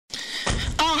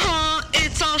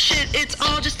shit, it's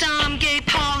all just dumb gay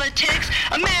politics.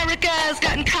 America's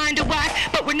gotten kinda whack,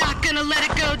 but we're not gonna let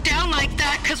it go down like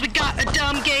that, cause we got a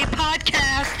dumb gay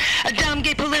podcast, a dumb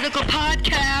gay political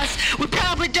podcast. We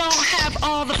probably don't have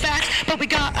all the facts, but we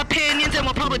got opinions and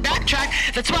we'll probably backtrack.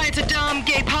 That's why it's a dumb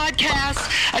gay podcast,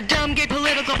 a dumb gay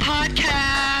political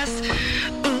podcast.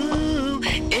 Ooh,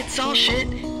 it's all shit,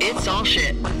 it's all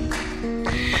shit.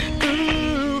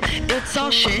 Ooh, it's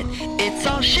all shit, it's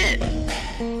all shit.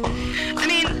 I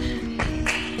mean,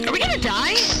 are we gonna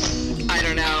die? I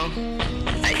don't know.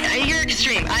 You're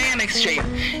extreme. I am extreme.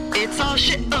 It's all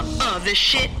shit. This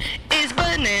shit is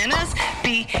bananas.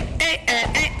 B-A-N-A-N-A-S.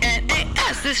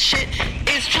 This shit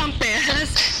is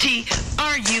Trumpanas.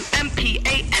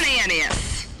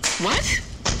 Trumpanas. What?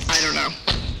 I don't know.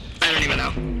 I don't even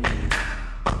know.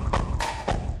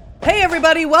 Hey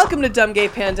everybody, welcome to Dumb Gay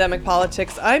Pandemic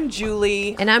Politics. I'm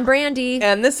Julie. And I'm Brandy.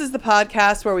 And this is the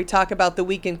podcast where we talk about the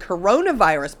week in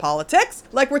coronavirus politics,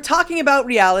 like we're talking about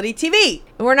reality TV.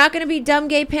 We're not going to be Dumb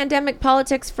Gay Pandemic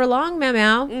Politics for long,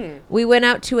 Meow. We went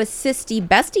out to a sisty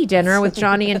bestie dinner with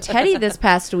Johnny and Teddy this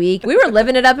past week. We were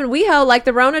living it up in WeHo like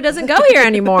the Rona doesn't go here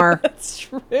anymore. That's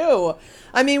true.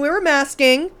 I mean, we were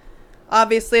masking,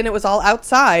 obviously, and it was all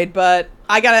outside, but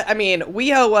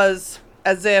WeHo was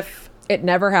as if it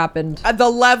never happened. At the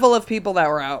level of people that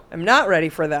were out. I'm not ready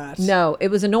for that. No, it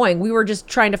was annoying. We were just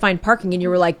trying to find parking and you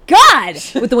were like, God,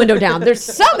 with the window down. There's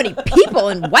so many people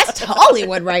in West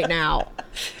Hollywood right now.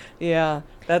 Yeah,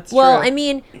 that's well, true. I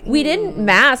mean, we didn't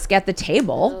mask at the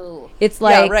table. It's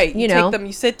like, yeah, right. you know.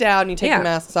 You sit down, you take the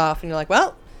masks off, and you're like,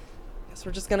 well, guess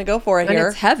we're just going to go for it and here.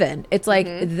 it's heaven. It's like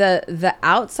the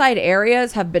outside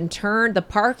areas have been turned. The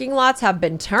parking lots have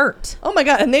been turned. Oh my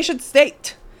God. And they should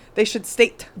state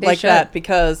that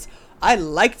because I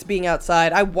liked being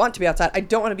outside. I want to be outside. I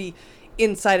don't want to be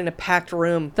inside in a packed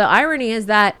room. The irony is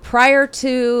that prior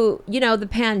to, the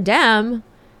pandemic,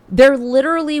 there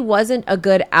literally wasn't a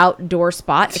good outdoor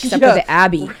spot except for the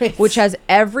Abbey, which has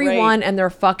everyone and their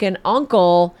fucking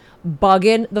uncle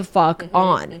bugging the fuck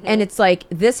on. And it's like,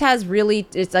 this has really,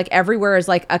 it's like everywhere is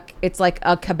like it's like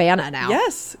a cabana now.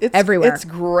 Yes. It's everywhere. It's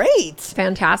great. It's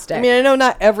fantastic. I mean, I know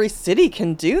not every city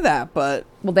can do that, but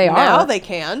they are. Now they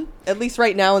can, at least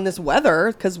right now in this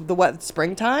weather, because the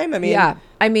springtime. I mean, yeah.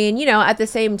 I mean, at the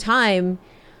same time,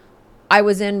 I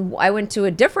went to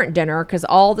a different dinner because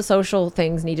all the social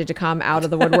things needed to come out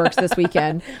of the woodworks this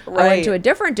weekend. I went to a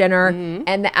different dinner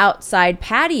and the outside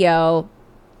patio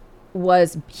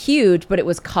was huge, but it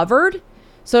was covered.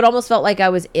 So it almost felt like I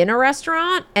was in a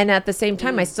restaurant. And at the same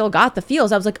time, I still got the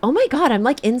feels. I was like, oh my God, I'm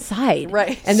like inside.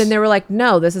 Right. And then they were like,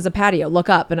 no, this is a patio. Look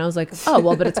up. And I was like, oh,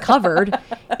 well, but it's covered.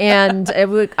 And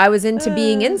I was into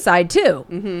being inside too.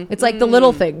 It's like the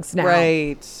little things now.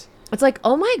 Right. It's like,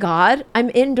 oh my God, I'm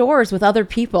indoors with other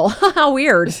people. How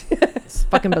weird. It's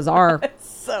fucking bizarre. It's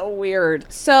so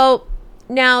weird. So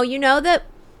now you know that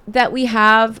we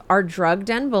have our Drug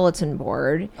Den bulletin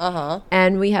board.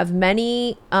 And we have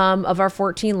many of our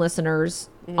 14 listeners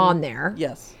on there.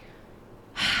 Yes.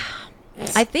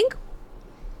 I think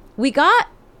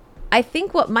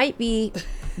what might be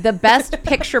the best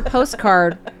picture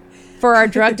postcard for our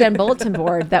Drug Den bulletin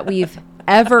board that we've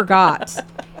ever got.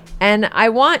 And I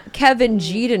want Kevin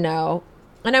G to know.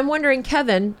 And I'm wondering,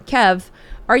 Kev,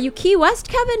 are you Key West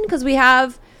Kevin? Because we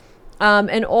have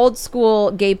an old school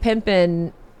gay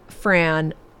pimpin'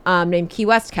 Fran named Key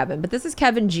West Kevin, but this is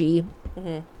Kevin G.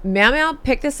 Meow Meow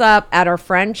picked this up at our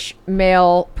French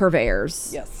mail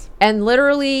purveyors. Yes. And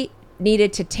literally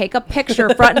needed to take a picture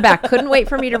front and back. Couldn't wait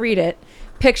for me to read it.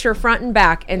 Picture front and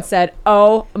back and said,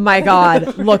 oh my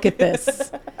God, look at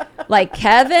this. Like,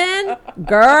 Kevin,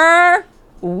 girl,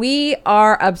 we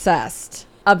are obsessed.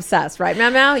 Obsessed, right, Meow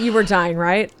Meow? You were dying,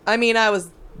 right? I mean, I was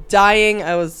dying.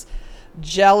 I was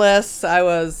jealous.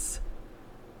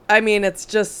 It's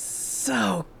just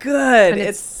so good.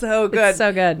 It's so good. It's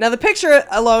so good. Now, the picture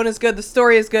alone is good. The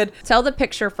story is good. Tell the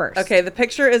picture first. Okay, the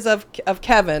picture is of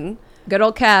Kevin. Good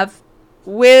old Kev.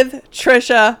 With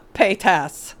Trisha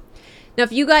Paytas. Now,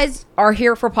 if you guys are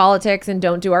here for politics and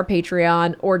don't do our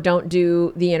Patreon or don't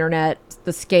do the internet,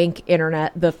 the skank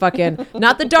internet, the fucking,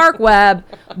 not the dark web,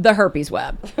 the herpes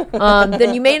web,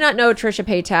 then you may not know Trisha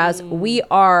Paytas.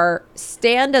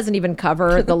 Stan doesn't even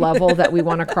cover the level that we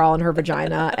want to crawl in her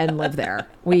vagina and live there.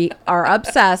 We are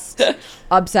obsessed.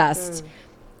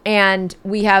 And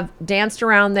we have danced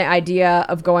around the idea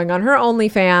of going on her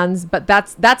OnlyFans, but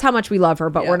that's how much we love her.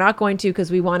 But we're not going to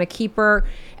because we want to keep her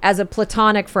as a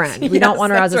platonic friend. We don't want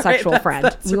her as a sexual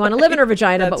friend. We want to live in her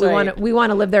vagina, but we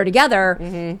want to live there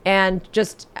together and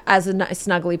just as a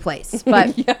snuggly place.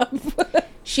 But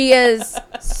she is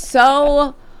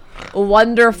so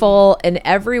wonderful in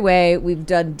every way. We've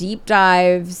done deep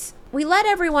dives. We let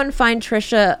everyone find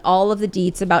Trisha, all of the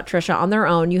deets about Trisha on their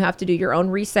own. You have to do your own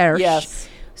research. Yes.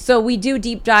 So we do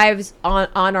deep dives on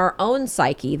our own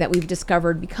psyche that we've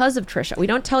discovered because of Trisha. We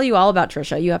don't tell you all about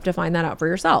Trisha. You have to find that out for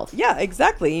yourself. Yeah,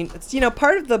 exactly. It's,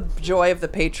 part of the joy of the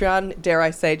Patreon, dare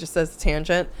I say, just as a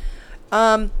tangent,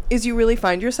 is you really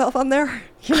find yourself on there.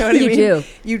 You know what I mean? Do.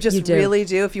 You just really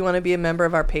do. If you want to be a member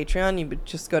of our Patreon, you would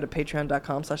just go to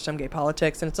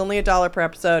patreon.com/dumgaypolitics, and it's only $1 per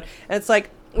episode. And it's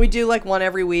like, we do like one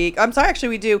every week. I'm sorry, actually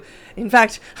we do. In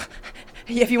fact,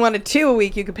 if you wanted 2 a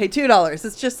week, you could pay $2.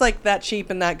 It's just like that cheap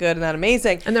and that good and that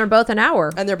amazing. And they're both an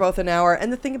hour. And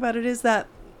the thing about it is that,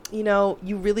 you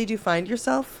really do find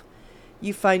yourself.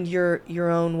 You find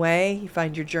your own way. You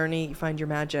find your journey. You find your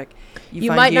magic.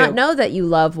 You might not know that you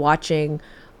love watching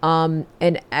an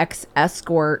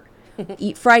ex-escort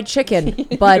eat fried chicken,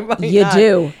 but you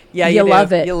do. Yeah, you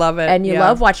love it. You love it. And you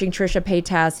love watching Trisha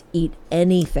Paytas eat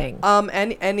anything.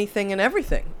 Anything and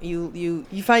everything.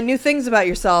 You find new things about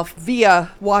yourself via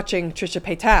watching Trisha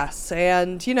Paytas.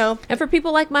 And, And for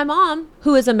people like my mom,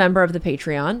 who is a member of the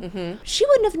Patreon, she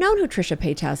wouldn't have known who Trisha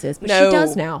Paytas is, but she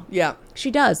does now. Yeah.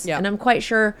 She does. Yeah. And I'm quite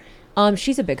sure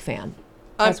she's a big fan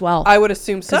as well. I would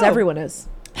assume so. Because everyone is.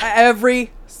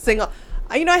 Every single...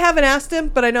 I haven't asked him,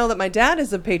 but I know that my dad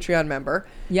is a Patreon member.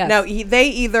 Yes. Now, they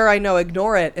either,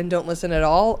 ignore it and don't listen at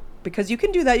all, because you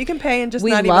can do that. You can pay and just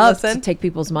not even listen. We love to take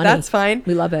people's money. That's fine.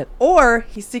 We love it. Or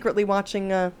he's secretly watching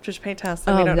Trisha Paytas,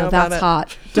 and we don't know about that's it.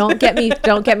 hot. Don't get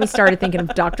me started thinking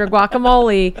of Dr.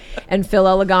 Guacamole and Phil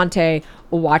Elegante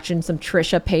watching some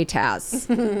Trisha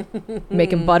Paytas,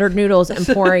 making buttered noodles and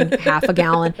pouring half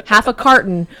a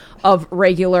carton of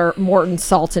regular Morton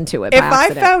salt into it. If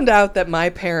I found out that my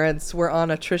parents were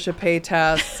on a Trisha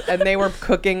Paytas and they were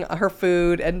cooking her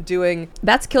food and doing...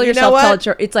 That's kill yourself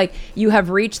culture. It's like you have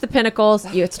reached the pinnacles.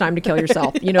 It's time to kill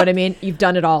yourself. You know what I mean? You've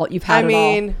done it all. You've had it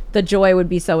all. The joy would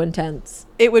be so intense.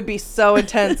 It would be so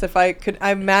intense if I could.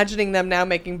 I'm imagining them now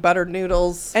making buttered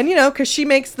noodles. And, because she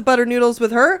makes the buttered noodles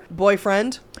with her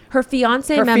boyfriend. Her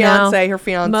fiance, her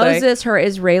fiance. Moses, her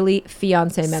Israeli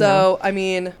fiance, Memo.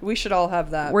 So, we should all have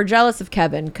that. We're jealous of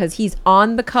Kevin because he's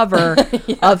on the cover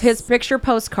of his picture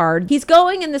postcard. He's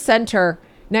going in the center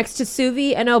next to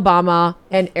Suvi and Obama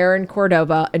and Aaron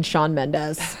Cordova and Shawn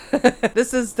Mendes.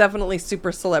 This is definitely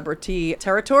super celebrity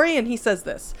territory. And he says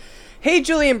this. Hey,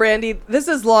 Julie and Brandy, this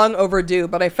is long overdue,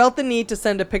 but I felt the need to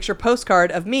send a picture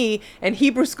postcard of me and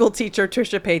Hebrew school teacher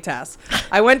Trisha Paytas.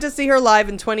 I went to see her live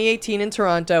in 2018 in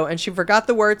Toronto, and she forgot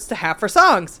the words to half her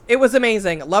songs. It was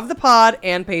amazing. Love the pod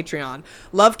and Patreon.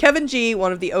 Love Kevin G,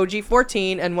 one of the OG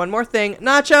 14, and one more thing,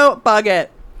 Nacho, bug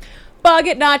it. Bug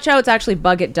it, Nacho. It's actually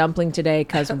Bug It Dumpling today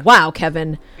because, wow,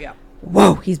 Kevin. Yeah.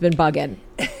 Whoa, he's been bugging.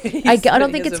 I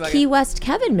don't think it's Key West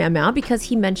Kevin, Memo, because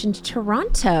he mentioned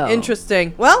Toronto.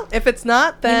 Interesting. Well, if it's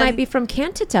not, then... He might be from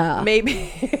Canada.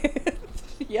 Maybe.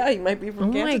 Yeah, he might be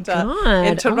from Canada. Oh, my God.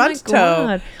 In Toronto. Oh,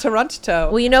 my God. Toronto.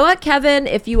 Well, you know what, Kevin?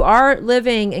 If you are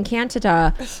living in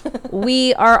Canada,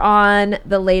 we are on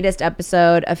the latest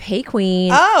episode of Hey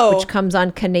Queen, which comes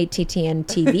on Canadian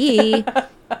TV.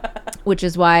 Which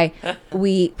is why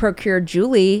we procured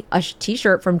Julie a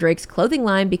t-shirt from Drake's clothing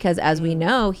line because, as we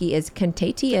know, he is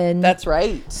Canadian. That's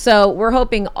right. So we're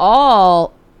hoping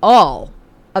all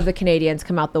of the Canadians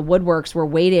come out the woodworks. We're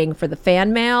waiting for the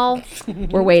fan mail.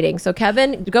 We're waiting. So,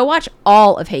 Kevin, go watch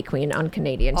all of Hey Queen on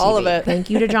Canadian TV. All of it. Thank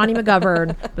you to Johnny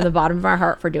McGovern from the bottom of our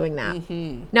heart for doing that.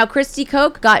 Mm-hmm. Now, Christy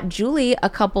Koch got Julie a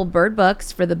couple bird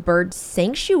books for the bird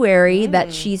sanctuary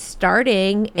that she's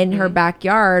starting in her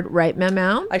backyard. Right,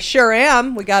 Memo? I sure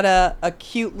am. We got a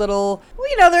cute little...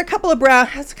 Well, there are a couple of brown...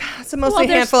 It's mostly a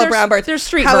handful of brown birds. They're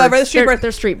street However, birds.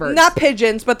 They're street birds. Not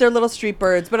pigeons, but they're little street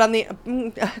birds. But on the...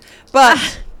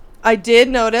 But... I did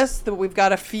notice that we've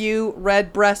got a few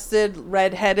red-breasted,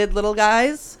 red-headed little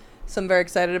guys. So I'm very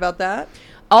excited about that.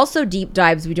 Also deep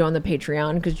dives we do on the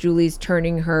Patreon because Julie's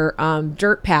turning her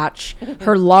dirt patch,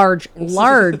 her large,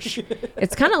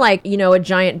 it's kind of like, a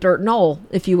giant dirt knoll,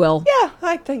 if you will. Yeah,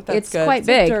 I think that's it's good. Quite it's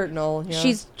big. A dirt knoll, yeah.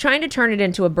 She's trying to turn it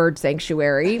into a bird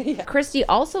sanctuary. Yeah. Christy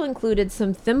also included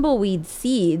some thimbleweed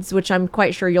seeds, which I'm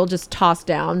quite sure you'll just toss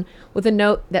down, with a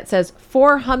note that says,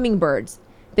 4 hummingbirds.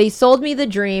 They sold me the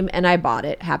dream and I bought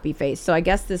it. Happy face. So I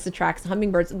guess this attracts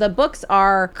hummingbirds. The books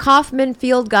are Kaufman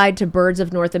Field Guide to Birds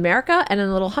of North America and a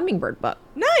little hummingbird book.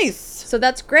 Nice. So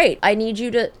that's great. I need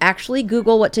you to actually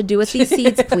Google what to do with these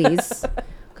seeds, please.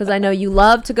 Because I know you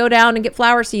love to go down and get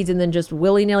flower seeds and then just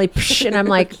willy-nilly, and I'm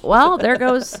like, well, there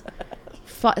goes,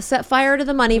 set fire to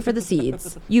the money for the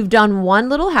seeds. You've done one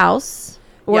little house.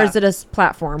 Or Yeah. is it a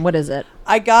platform? What is it?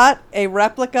 I got a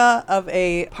replica of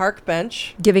a park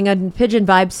bench. Giving a pigeon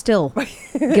vibe still.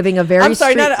 Giving a very I'm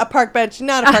sorry, street- not a park bench,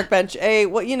 not a park bench. A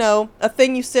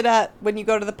thing you sit at when you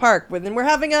go to the park. When we're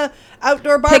having a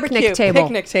outdoor barbecue.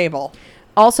 Picnic table.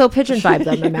 Also pigeon vibe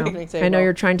then, Picnic I know table.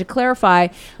 you're trying to clarify,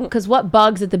 because what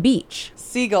bugs at the beach?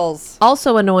 Seagulls.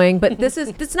 Also annoying, but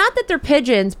it's not that they're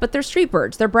pigeons, but they're street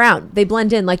birds. They're brown. They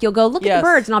blend in. Like, you'll go, look at Yes. the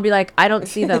birds, and I'll be like, I don't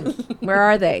see them. Where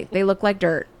are they? They look like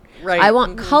dirt. Right. I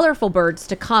want colorful birds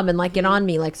to come and like get on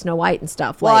me, like Snow White and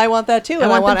stuff. Well, like, I want that too. I And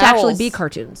want them to actually owls. be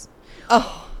cartoons.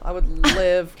 Oh, I would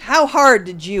live. How hard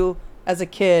did you, as a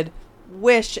kid,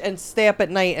 wish and stay up at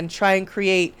night and try and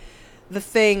create the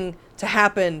thing to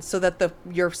happen so that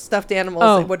your stuffed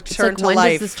animals would it's turn like, to when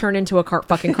life? does this turn into a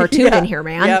fucking cartoon Yeah. in here,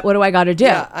 man? Yep. What do I got to do?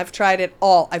 Yeah, I've tried it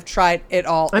all.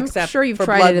 I'm except sure you've for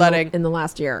tried it bloodletting. in the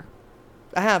last year.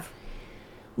 I have.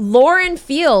 Lauren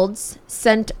Fields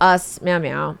sent us meow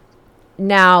meow.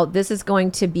 Now, this is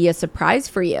going to be a surprise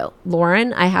for you.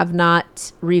 Lauren, I have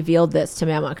not revealed this to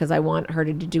Mama because I wanted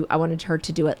her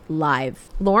to do it live.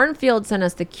 Lauren Fields sent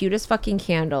us the cutest fucking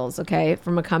candles, okay,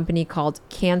 from a company called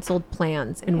Canceled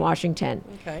Plans in Washington.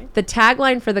 Okay. The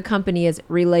tagline for the company is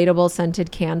relatable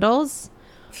scented candles.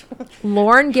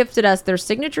 Lauren gifted us their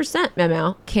signature scent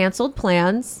memo, Canceled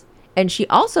Plans, and she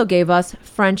also gave us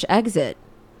French Exit.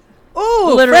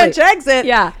 Ooh, Literally. French Exit.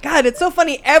 Yeah. God, it's so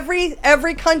funny. Every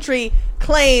country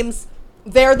claims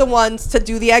they're the ones to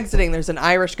do the exiting. There's an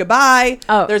Irish goodbye.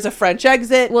 Oh. There's a French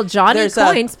exit. Well, Johnny There's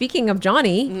coined, speaking of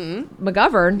Johnny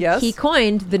McGovern, Yes. he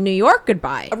coined the New York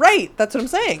goodbye. Right, that's what I'm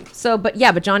saying. So, but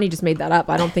Johnny just made that up.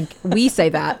 I don't think we say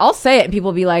that. I'll say it and people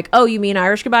will be like, oh, you mean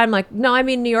Irish goodbye? I'm like, no, I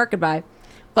mean New York goodbye.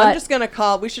 But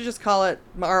We should just call it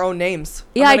our own names.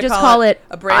 yeah, I'm I gonna just call it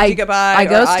a Brandy goodbye. I or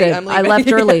ghosted. I'm I leaving.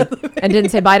 left early and didn't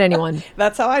say bye to anyone.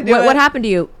 That's how I do it. What happened to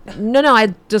you? No,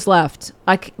 I just left.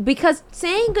 Because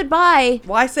saying goodbye,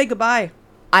 Why say goodbye?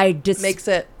 I just Makes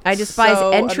it I despise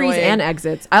so entries annoying. and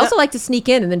exits. I also like to sneak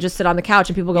in and then just sit on the couch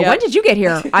and people go, Yep. when did you get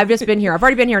here? I've just been here. I've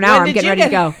already been here an hour. When I'm did getting you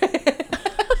ready to go.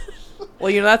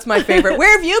 Well, that's my favorite.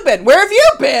 Where have you been? Where have you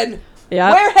been?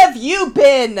 Yeah. Where have you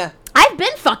been? I've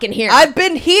been fucking here. I've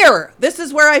been here. This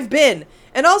is where I've been.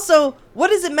 And also, what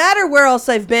does it matter where else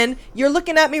I've been? You're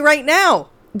looking at me right now.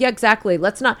 Yeah, exactly.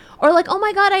 Let's not. Or like, oh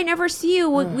my God, I never see you.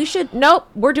 We should. Nope.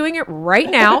 We're doing it right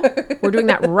now. We're doing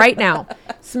that right now.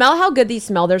 Smell how good these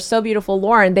smell. They're so beautiful.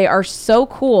 Lauren, they are so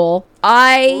cool.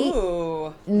 I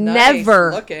Ooh,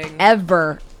 never, nice looking.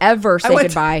 ever say went-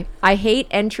 goodbye. I hate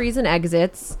entries and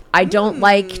exits. I don't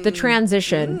like the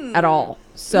transition at all.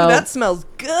 So Ooh, that smells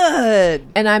good.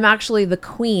 and I'm actually the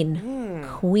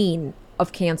queen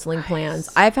of canceling plans.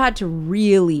 I've had to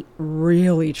really,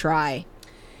 really try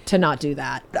to not do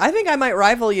that. I think I might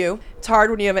rival you. It's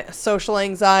hard when you have social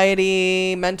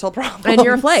anxiety, mental problems. And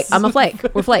you're a flake. I'm a flake.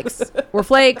 We're flakes. We're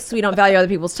flakes. We don't value other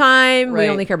people's time. Right. We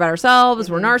only care about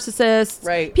ourselves. We're narcissists.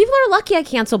 Right. People are lucky I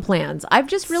cancel plans. I've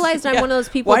just realized I'm Yeah. one of those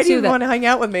people Why too do you that want to hang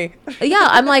out with me? yeah,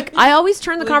 I'm like, I always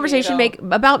turn the Leave me conversation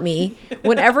about me.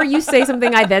 Whenever you say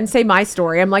something, I then say my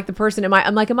story. I'm like the person, am I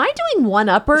doing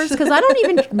one-uppers? Because I don't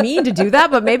even mean to do that,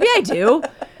 but maybe I do.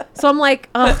 So I'm like,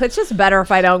 oh, it's just better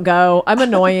if I don't go. I'm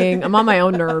annoying. I'm on my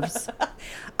own nerves.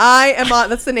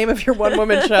 That's the name of your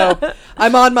one-woman show.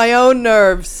 I'm on my own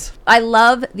nerves. I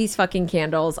love these fucking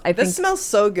candles. I think This smells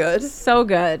so good. so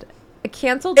good. A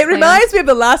canceled It plan. reminds me of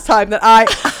the last time that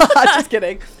just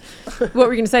kidding. What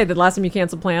were you going to say? The last time you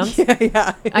canceled plans?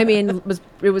 Yeah. I mean,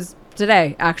 it was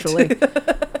today, actually.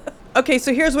 Okay,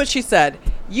 so here's what she said.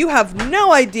 You have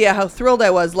no idea how thrilled I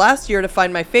was last year to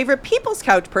find my favorite People's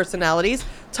Couch personalities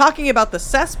talking about the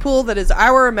cesspool that is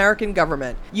our American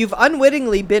government. You've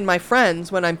unwittingly been my friends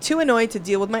when I'm too annoyed to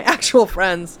deal with my actual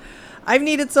friends. I've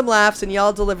needed some laughs and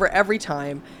y'all deliver every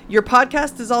time. Your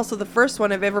podcast is also the first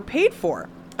one I've ever paid for.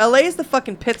 LA is the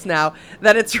fucking pits now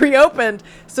that it's reopened,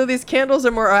 so these candles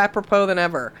are more apropos than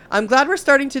ever. I'm glad we're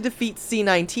starting to defeat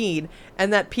C-19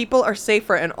 and that people are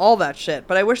safer and all that shit,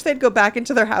 but I wish they'd go back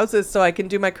into their houses so I can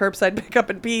do my curbside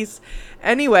pickup in peace.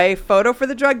 Anyway, photo for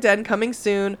the drug den coming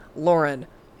soon, Lauren.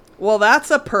 Well, that's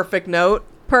a perfect note.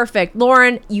 Perfect.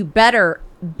 Lauren, you better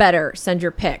send your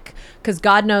pic, because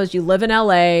God knows you live in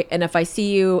LA, and if I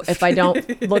see you, if I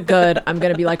don't look good, I'm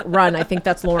going to be like, run. I think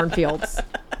that's Lauren Fields.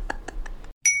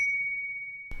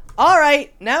 All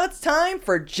right, now it's time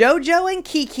for JoJo and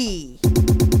Kiki.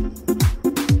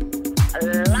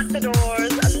 Lock the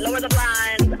doors, lower the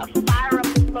blinds, fire up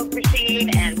the smoke machine,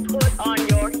 and put on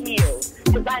your heels.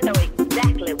 Because I know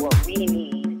exactly what we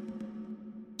need.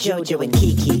 JoJo and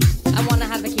Kiki. I want to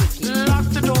have a kiki. Lock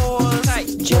the doors. Sorry.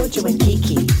 JoJo and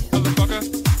Kiki.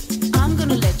 I'm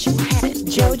gonna let you have it.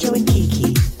 JoJo and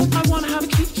Kiki. I want to have a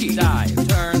kiki.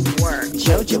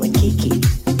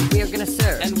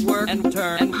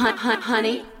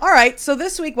 honey. All right, so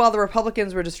this week, while the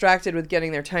Republicans were distracted with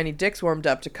getting their tiny dicks warmed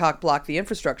up to cock-block the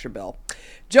infrastructure bill,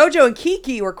 JoJo and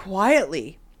Kiki were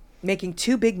quietly making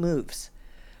two big moves.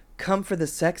 Come for the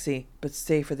sexy, but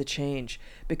stay for the change.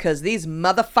 Because these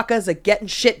motherfuckers are getting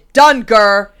shit done,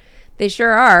 grr. They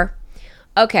sure are.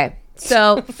 Okay,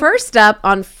 so first up,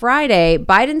 on Friday,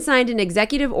 Biden signed an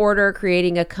executive order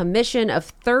creating a commission of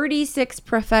 36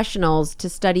 professionals to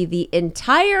study the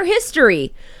entire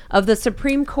history of the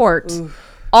Supreme Court,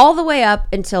 all the way up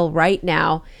until right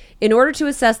now, in order to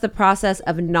assess the process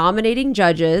of nominating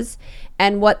judges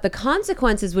and what the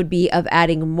consequences would be of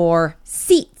adding more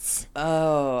seats.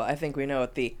 Oh, I think we know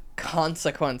what the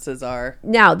consequences are.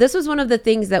 Now, this was one of the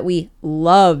things that we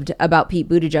loved about Pete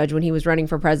Buttigieg when he was running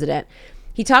for president.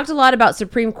 He talked a lot about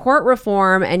Supreme Court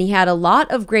reform, and he had a lot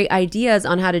of great ideas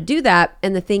on how to do that.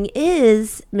 And the thing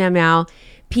is, Meow,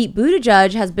 Pete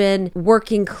Buttigieg has been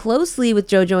working closely with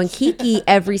JoJo and Kiki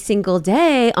every single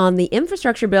day on the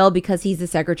infrastructure bill because he's the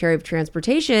Secretary of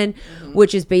Transportation,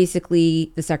 which is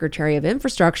basically the Secretary of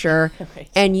Infrastructure. Right.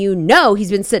 And you know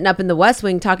he's been sitting up in the West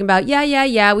Wing talking about,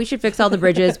 yeah, we should fix all the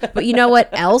bridges. But you know what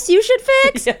else you should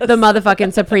fix? Yes. The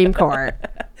motherfucking Supreme Court.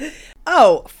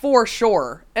 Oh, for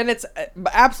sure. And it's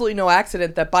absolutely no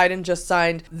accident that Biden just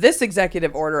signed this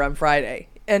executive order on Friday.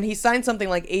 And he signed something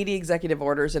like 80 executive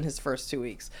orders in his first 2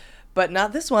 weeks. But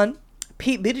not this one.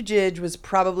 Pete Buttigieg was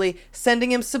probably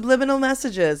sending him subliminal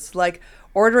messages like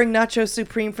ordering Nacho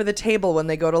Supreme for the table when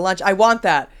they go to lunch. I want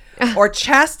that. Or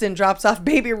Chasten drops off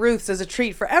Baby Ruths as a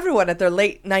treat for everyone at their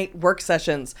late night work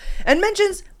sessions and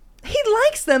mentions he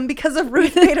likes them because of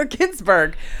Ruth Bader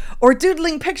Ginsburg. Or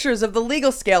doodling pictures of the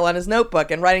legal scale on his notebook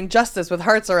and writing justice with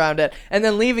hearts around it and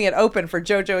then leaving it open for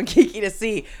JoJo and Kiki to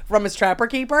see from his trapper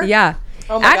keeper. Yeah.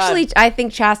 Oh my Actually, God. I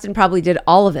think Chasten probably did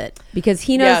all of it because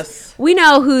he knows, Yes. we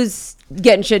know who's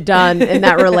getting shit done in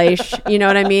that relation. You know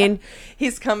what I mean?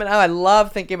 He's coming out. I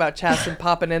love thinking about Chasten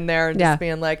popping in there and Yeah. just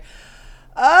being like,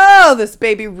 oh, this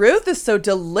Baby Ruth is so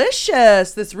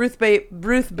delicious. This Ruth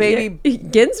Baby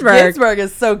Ginsburg.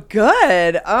 is so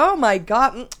good. Oh my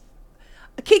God.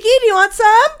 Kiki, do you want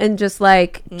some? And just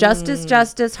like, justice,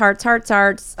 hearts, hearts,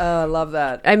 hearts. Oh, I love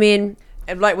that. I mean,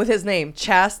 And right with his name,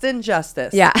 Chasten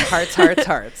Justice. Yeah. Hearts, hearts,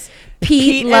 hearts.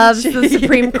 Pete and loves Ch- the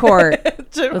Supreme Court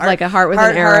with like a heart with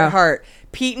an arrow. Heart.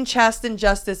 Pete and Chasten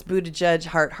Justice, Buttigieg,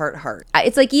 heart, heart, heart.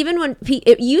 It's like even when Pete,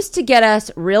 it used to get us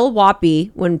real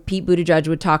whoppy when Pete Buttigieg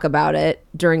would talk about it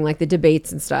during like the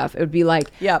debates and stuff. It would be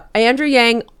like, Yep. Andrew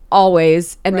Yang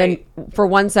always, and Right. then for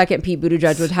 1 second Pete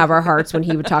Buttigieg would have our hearts when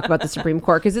he would talk about the Supreme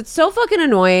Court because it's so fucking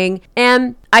annoying.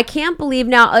 And I can't believe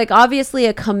now, like obviously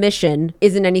a commission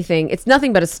isn't anything. It's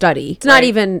nothing but a study. It's not Right.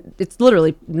 even. It's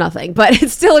literally nothing. But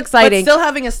it's still exciting. But still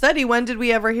having a study. When did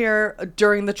we ever hear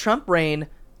during the Trump reign?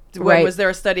 When Right. was there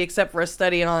a study except for a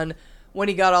study on when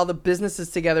he got all the businesses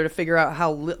together to figure out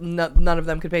how none of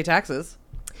them could pay taxes?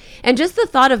 And just the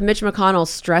thought of Mitch McConnell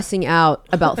stressing out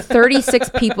about 36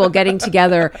 people getting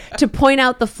together to point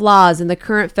out the flaws in the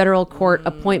current federal court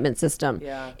appointment system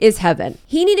is heaven.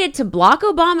 He needed to block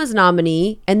Obama's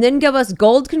nominee and then give us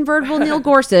gold convertible Neil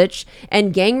Gorsuch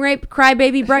and gang rape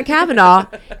crybaby Brett Kavanaugh.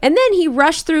 And then he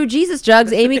rushed through Jesus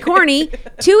Jugs Amy Corney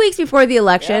 2 weeks before the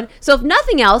election. So if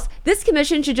nothing else, this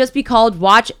commission should just be called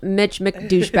Watch Mitch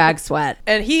McDouchebag Sweat.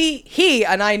 And he,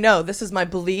 and I know this is my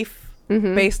belief,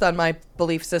 based on my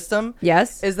belief system.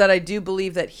 Yes. Is that I do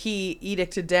believe that he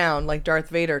edicted down, like Darth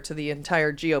Vader, to the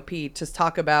entire GOP to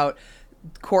talk about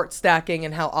court stacking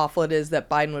and how awful it is that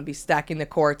Biden would be stacking the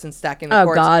courts and stacking the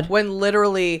courts. God. When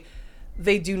literally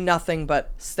they do nothing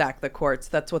but stack the courts.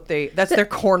 That's their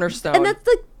cornerstone.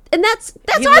 And that's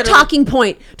He our literally- talking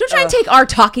point. Don't try and take our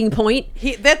talking point.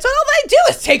 That's all they do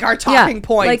is take our talking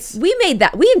points. Like we made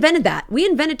that. We invented that. We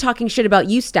invented talking shit about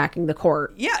you stacking the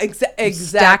court. Yeah,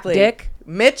 exactly. dick.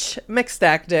 Mitch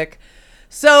McStack Dick.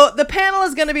 So the panel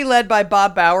is going to be led by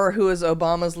Bob Bauer, who is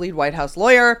Obama's lead White House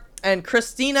lawyer, and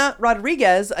Christina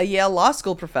Rodriguez, a Yale Law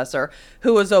School professor,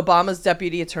 who was Obama's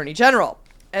deputy attorney general.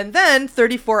 And then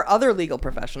 34 other legal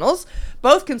professionals,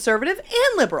 both conservative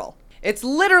and liberal. It's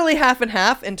literally half and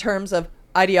half in terms of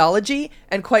ideology,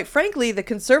 and quite frankly, the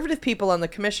conservative people on the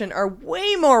commission are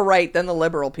way more right than the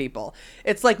liberal people.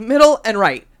 It's like middle and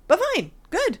right, but fine,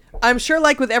 good. I'm sure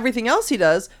like with everything else he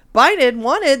does, Biden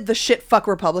wanted the shitfuck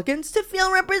Republicans to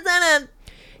feel represented.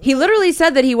 He literally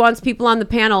said that he wants people on the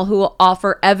panel who will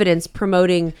offer evidence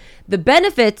promoting the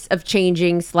benefits of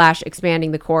changing /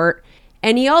 expanding the court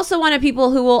And he also wanted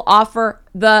people who will offer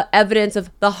the evidence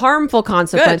of the harmful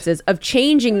consequences of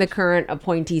changing the current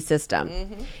appointee system.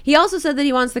 He also said that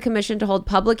he wants the commission to hold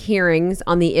public hearings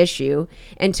on the issue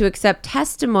and to accept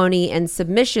testimony and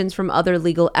submissions from other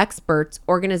legal experts,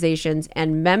 organizations,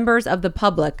 and members of the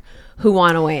public who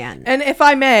want to weigh in. And if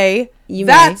I may, You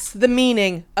that's the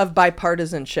meaning of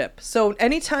bipartisanship. So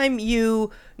anytime the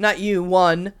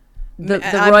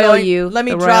royal you, let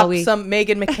me the royal drop we. some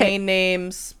Meghan McCain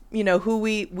names, who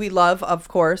we love, of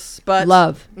course, but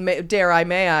Love.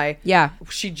 may I? Yeah.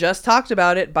 She just talked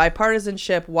about it,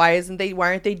 bipartisanship. Why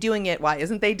aren't they doing it? Why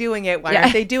isn't they doing it? Why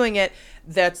aren't they doing it?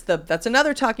 That's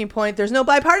another talking point. There's no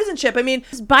bipartisanship. I mean,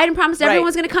 Biden promised everyone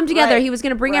was going to come together. He was going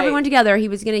to bring everyone together. He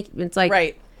was going to, it's like,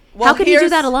 right. How could he do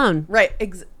that alone? Right.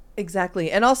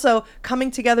 Exactly. And also,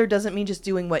 coming together doesn't mean just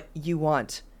doing what you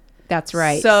want. That's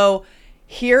right. So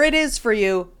here it is for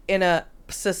you in a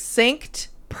succinct,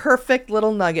 perfect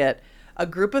little nugget. A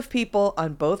group of people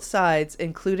on both sides,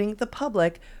 including the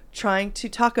public, trying to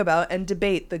talk about and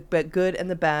debate the good and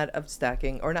the bad of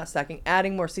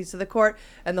adding more seats to the court,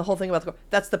 and the whole thing about the court.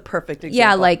 That's the perfect example.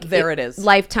 Yeah, like there it is.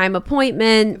 Lifetime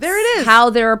appointments. There it is. How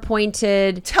they're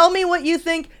appointed. Tell me what you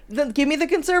think. Give me the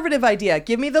conservative idea.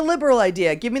 Give me the liberal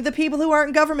idea. Give me the people who aren't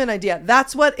in government idea.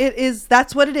 That's what it is.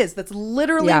 That's what it is. That's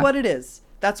literally what it is.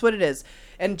 That's what it is.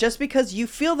 And just because you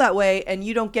feel that way and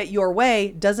you don't get your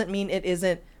way doesn't mean it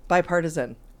isn't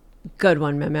bipartisan. Good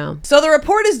one, Memo. So the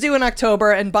report is due in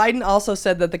October, and Biden also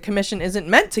said that the commission isn't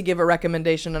meant to give a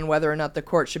recommendation on whether or not the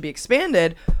court should be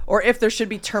expanded, or if there should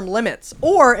be term limits,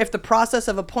 or if the process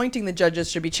of appointing the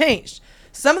judges should be changed.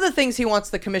 Some of the things he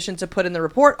wants the commission to put in the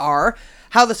report are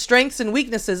how the strengths and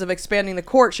weaknesses of expanding the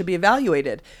court should be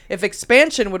evaluated, if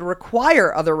expansion would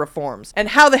require other reforms, and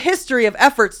how the history of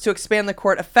efforts to expand the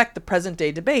court affect the present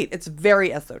day debate. It's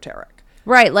very esoteric.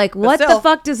 Right. Like, what still- the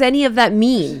fuck does any of that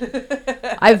mean?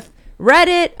 I've read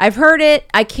it. I've heard it.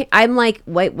 I'm like,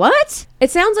 wait, what?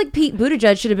 It sounds like Pete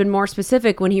Buttigieg should have been more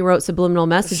specific when he wrote subliminal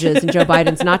messages in Joe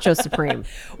Biden's Nacho Supreme.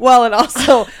 Well, and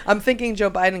also, I'm thinking Joe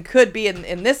Biden could be,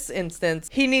 in this instance,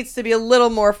 he needs to be a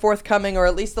little more forthcoming, or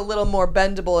at least a little more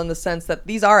bendable in the sense that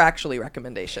these are actually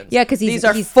recommendations. Yeah, because these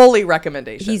are fully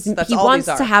recommendations. That's he all wants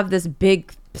these are. to have this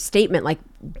big statement like,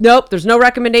 nope, there's no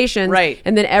recommendations. Right.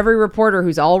 And then every reporter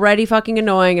who's already fucking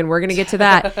annoying, and we're going to get to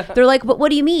that, they're like, but what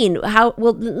do you mean? How?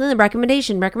 Well,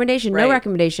 recommendation, no Right.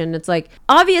 recommendation. It's like,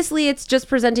 obviously it's just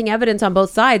presenting evidence on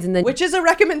both sides. And then, Which is a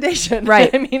recommendation.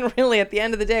 Right. I mean, really, at the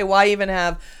end of the day, why even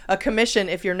have a commission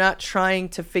if you're not trying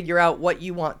to figure out what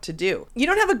you want to do? You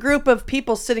don't have a group of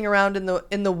people sitting around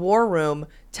in the war room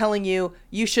telling you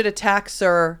should attack,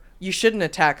 sir. You shouldn't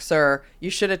attack, sir. You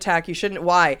should attack. You shouldn't.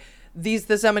 Why?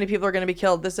 This how many people are going to be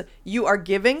killed. You are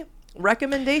giving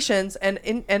recommendations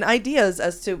and ideas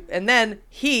as to, and then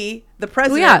the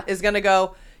president is going to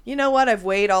go, you know what? I've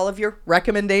weighed all of your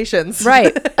recommendations.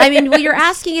 right. I mean, well, you're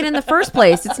asking it in the first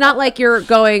place. It's not like you're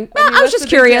going, I was just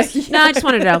curious. No, I just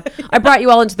wanted to know. I brought you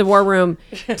all into the war room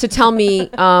to tell me,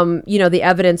 the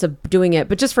evidence of doing it,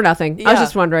 but just for nothing. I was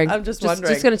just wondering. I'm just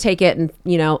wondering. Just going to take it, and,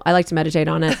 I like to meditate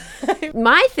on it.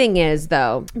 My thing is,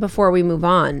 though, before we move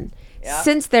on,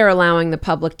 since they're allowing the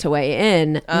public to weigh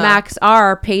in,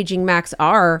 paging Max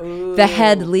R, the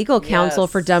head legal counsel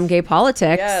for Dumb Gay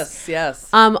Politics. Yes.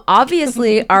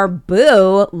 Obviously, our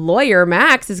boo lawyer,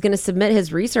 Max, is going to submit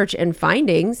his research and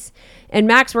findings. And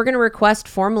Max, we're going to request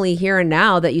formally here and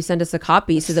now that you send us a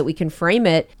copy so that we can frame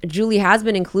it. Julie has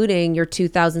been including your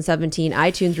 2017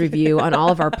 iTunes review on all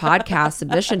of our podcast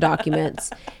submission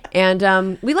documents.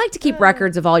 And we like to keep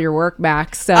records of all your work,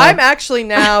 Max. So I'm actually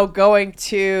now going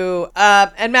to,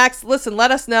 and Max, listen,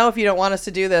 let us know if you don't want us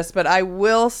to do this, but I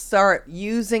will start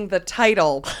using the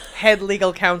title Head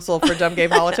Legal Counsel for Dumb Gay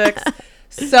Politics.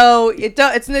 So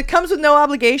it comes with no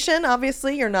obligation.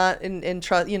 Obviously, you're not in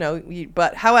trust,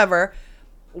 but however,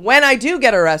 when I do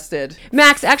get arrested,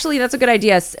 Max, actually, that's a good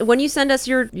idea. When you send us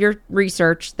your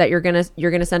research, that you're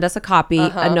gonna send us a copy, a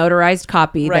notarized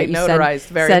copy, right? That you Notarized,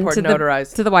 very send important.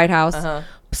 Notarized to the White House.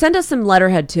 Send us some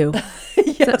letterhead too.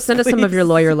 Yes, send us some of your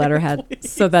lawyer letterhead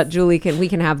so that we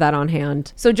can have that on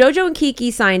hand. So JoJo and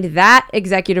Kiki signed that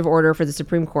executive order for the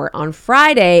Supreme Court on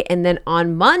Friday, and then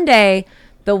on Monday,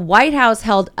 the White House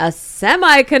held a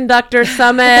semiconductor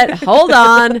summit. Hold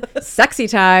on. Sexy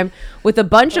time. With a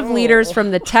bunch of leaders from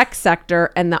the tech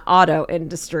sector and the auto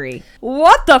industry.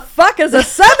 What the fuck is a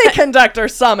semiconductor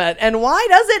summit? And why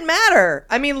does it matter?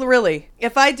 I mean, really,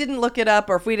 if I didn't look it up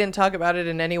or if we didn't talk about it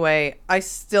in any way, I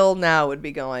still now would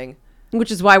be going.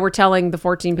 Which is why we're telling the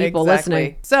 14 people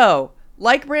listening. So,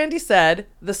 like Brandy said,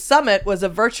 the summit was a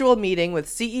virtual meeting with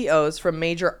CEOs from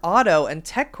major auto and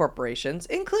tech corporations,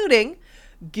 including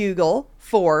Google,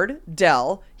 Ford,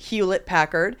 Dell,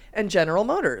 Hewlett-Packard, and General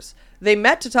Motors. They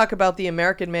met to talk about the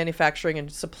American manufacturing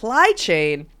and supply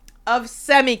chain of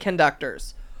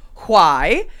semiconductors.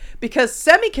 Why? Because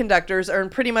semiconductors are in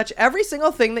pretty much every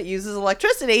single thing that uses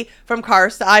electricity, from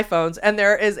cars to iPhones, and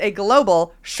there is a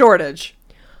global shortage.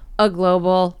 A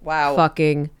global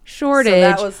fucking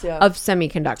shortage of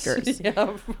semiconductors.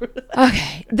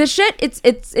 Okay. The shit,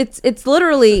 it's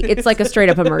literally, it's like a straight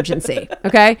up emergency.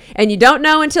 Okay. And you don't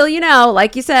know until you know,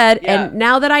 like you said. Yeah. And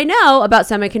now that I know about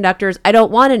semiconductors, I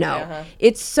don't want to know.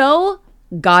 It's so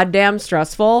goddamn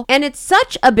stressful. And it's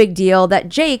such a big deal that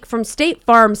Jake from State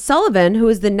Farm Sullivan, who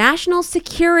is the National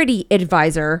Security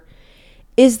Advisor,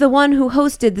 is the one who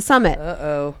hosted the summit.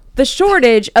 The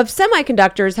shortage of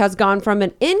semiconductors has gone from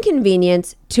an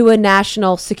inconvenience to a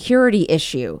national security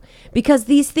issue because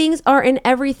these things are in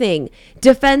everything.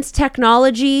 Defense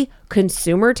technology,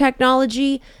 consumer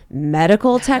technology,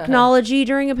 medical technology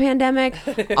during a pandemic,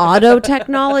 auto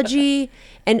technology,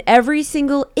 and every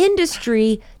single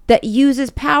industry that uses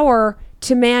power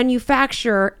to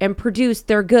manufacture and produce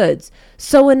their goods.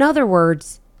 So in other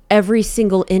words, every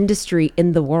single industry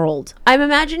in the world. I'm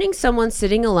imagining someone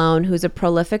sitting alone who's a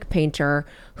prolific painter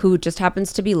who just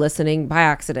happens to be listening by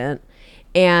accident,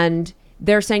 and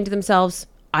they're saying to themselves,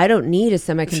 I don't need a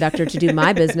semiconductor to do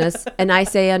my business. And I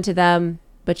say unto them,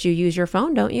 but you use your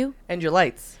phone, don't you? And your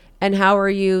lights. And how are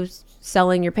you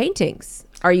selling your paintings?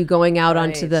 Are you going out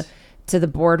onto the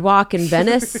boardwalk in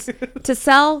Venice to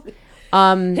sell?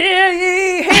 Hear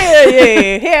ye, hear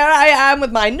ye. Here I am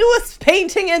with my newest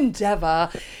painting endeavor.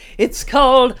 It's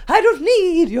called I Don't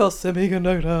Need Your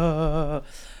Semiconductor.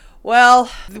 Well,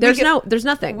 there's no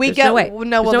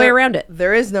way around it.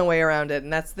 There is no way around it,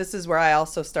 and this is where I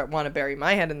also want to bury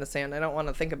my head in the sand. I don't want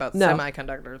to think about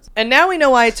semiconductors. And now we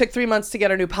know why it took 3 months to get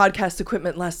our new podcast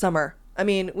equipment last summer. I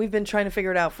mean, we've been trying to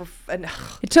figure it out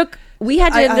we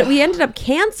ended up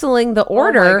canceling the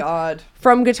order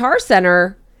from Guitar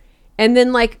Center, and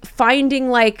then like finding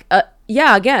like a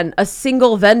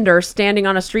single vendor standing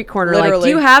on a street corner. Literally. Like, do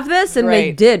you have this? And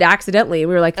they did accidentally.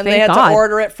 We were like, and thank they had God. to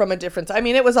order it from a different. I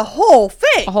mean, it was a whole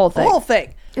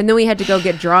thing. And then we had to go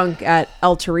get drunk at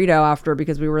El Torito after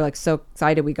because we were like so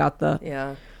excited we got the.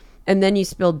 Yeah. And then you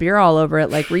spilled beer all over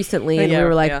it like recently, and we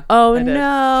were like, oh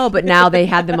no. But now they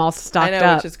had them all stocked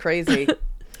up. Which is crazy.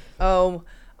 Oh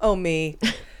me.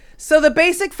 So the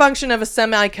basic function of a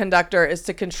semiconductor is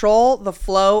to control the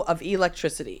flow of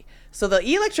electricity. So the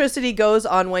electricity goes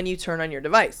on when you turn on your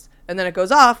device, and then it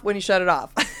goes off when you shut it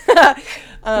off.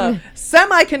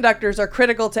 Semiconductors are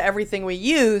critical to everything we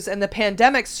use, and the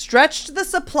pandemic stretched the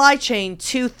supply chain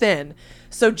too thin.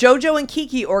 So JoJo and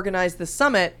Kiki organized the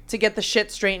summit to get the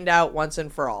shit straightened out once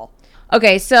and for all.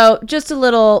 Okay, so just a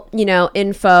little,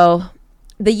 info.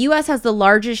 The U.S. has the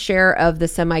largest share of the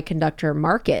semiconductor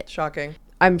market. Shocking.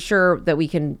 I'm sure that we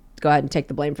can go ahead and take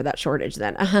the blame for that shortage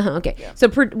then. Okay. Yeah. So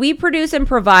we produce and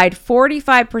provide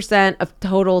 45% of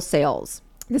total sales.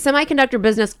 The semiconductor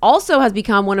business also has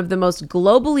become one of the most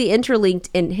globally interlinked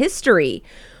in history,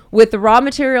 with the raw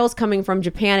materials coming from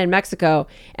Japan and Mexico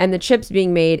and the chips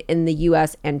being made in the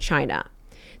US and China.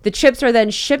 The chips are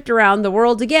then shipped around the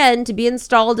world again to be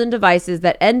installed in devices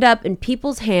that end up in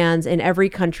people's hands in every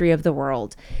country of the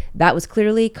world. That was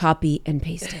clearly copy and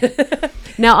pasted.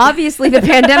 Now, obviously, the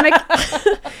pandemic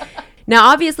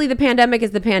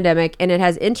is the pandemic, and it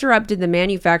has interrupted the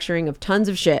manufacturing of tons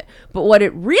of shit. But what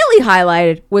it really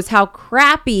highlighted was how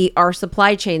crappy our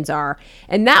supply chains are.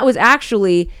 And that was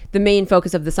actually the main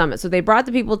focus of the summit. So they brought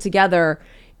the people together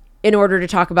in order to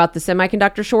talk about the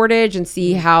semiconductor shortage and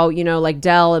see how, like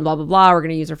Dell and blah, blah, blah, we're going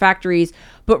to use our factories.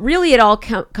 But really it all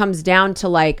comes down to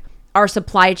like our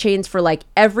supply chains for like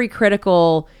every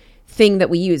critical thing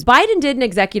that we use. Biden did an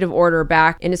executive order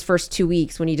back in his first 2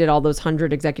 weeks when he did all those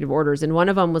 100 executive orders. And one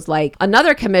of them was like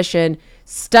another commission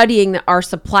studying our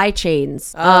supply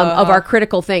chains of our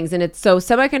critical things. And it's so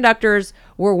semiconductors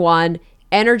were one,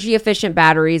 energy efficient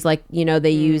batteries like, they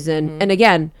use. And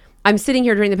again, I'm sitting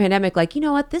here during the pandemic like, you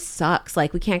know what? This sucks.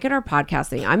 Like, we can't get our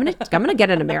podcasting. I'm gonna get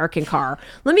an American car.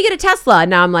 Let me get a Tesla. And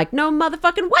now I'm like, no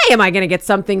motherfucking way am I going to get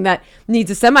something that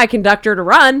needs a semiconductor to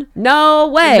run. No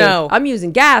way. No. I'm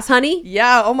using gas, honey.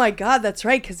 Yeah. Oh my God. That's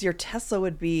right. Because your Tesla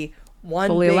would be one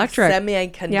fully big electric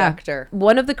semiconductor. Yeah.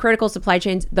 One of the critical supply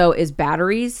chains, though, is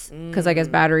batteries. Because I guess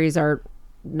batteries are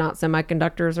not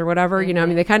semiconductors or whatever,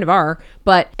 they kind of are,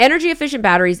 but energy efficient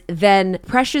batteries, then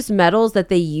precious metals that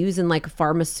they use in like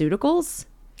pharmaceuticals.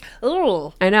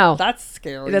 Oh, I know. That's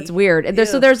scary. That's weird. And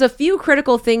so there's a few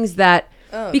critical things that,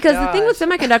 because the thing with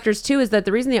semiconductors too, is that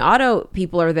the reason the auto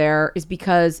people are there is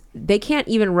because they can't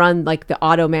even run like the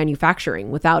auto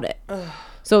manufacturing without it.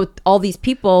 So all these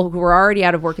people who were already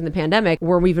out of work in the pandemic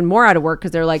were even more out of work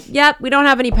because they're like, yep, we don't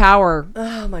have any power.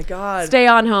 Oh my God. Stay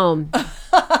on home.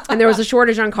 And there was a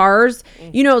shortage on cars.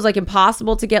 You know, it was like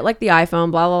impossible to get like the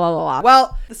iPhone, blah, blah, blah, blah, blah.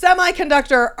 Well, the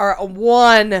semiconductor are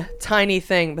one tiny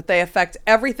thing, but they affect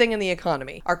everything in the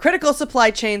economy. Our critical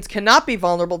supply chains cannot be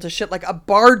vulnerable to shit like a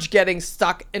barge getting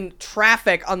stuck in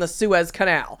traffic on the Suez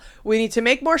Canal. We need to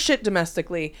make more shit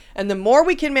domestically, and the more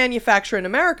we can manufacture in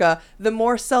America, the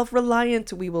more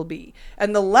self-reliant we will be,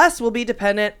 and the less we'll be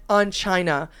dependent on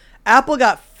China. Apple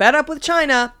got fed up with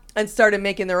China and started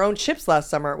making their own chips last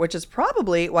summer, which is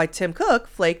probably why Tim Cook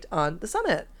flaked on the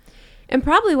summit. And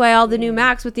probably why all the new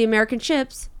Macs with the American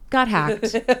chips got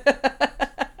hacked.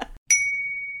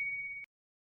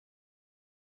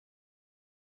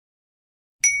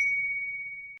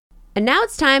 And now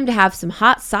it's time to have some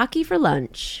hot sake for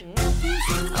lunch.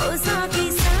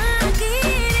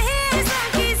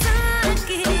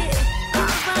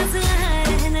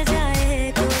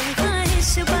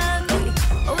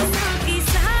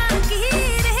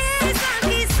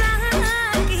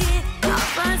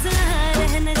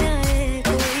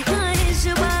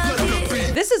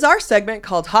 This is our segment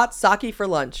called Hot Sake for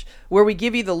Lunch, where we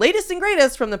give you the latest and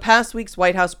greatest from the past week's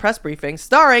White House press briefing,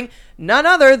 starring none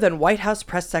other than White House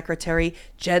Press Secretary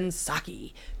Jen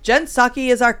Psaki. Jen Psaki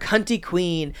is our cunty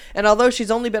queen, and although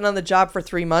she's only been on the job for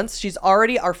 3 months, she's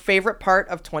already our favorite part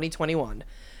of 2021.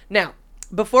 Now,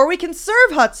 before we can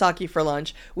serve hot sake for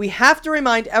lunch, we have to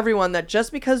remind everyone that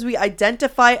just because we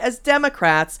identify as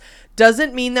Democrats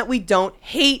doesn't mean that we don't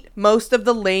hate most of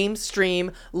the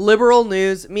lamestream liberal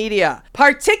news media,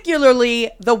 particularly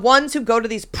the ones who go to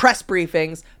these press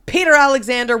briefings. Peter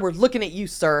Alexander, we're looking at you,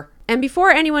 sir. And before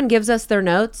anyone gives us their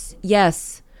notes,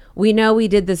 yes, we know we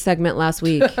did this segment last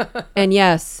week. And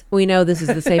yes, we know this is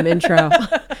the same intro.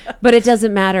 But it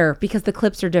doesn't matter because the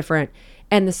clips are different.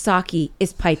 And the sake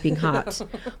is piping hot.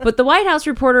 But the White House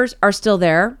reporters are still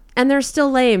there, and they're still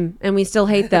lame, and we still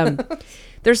hate them.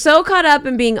 They're so caught up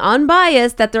in being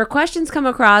unbiased that their questions come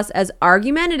across as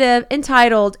argumentative,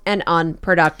 entitled, and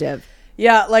unproductive.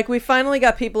 Yeah, like we finally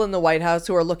got people in the White House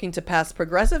who are looking to pass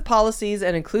progressive policies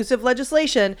and inclusive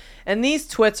legislation, and these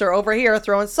twits are over here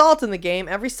throwing salt in the game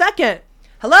every second.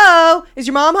 Hello? Is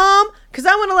your mom home? Because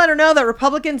I want to let her know that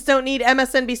Republicans don't need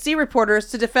MSNBC reporters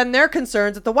to defend their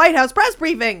concerns at the White House press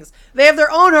briefings. They have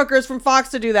their own hookers from Fox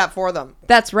to do that for them.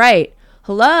 That's right.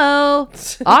 Hello?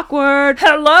 Awkward.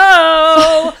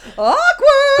 Hello?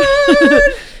 Awkward!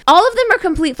 All of them are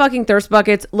complete fucking thirst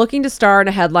buckets looking to star in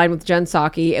a headline with Jen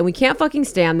Psaki, and we can't fucking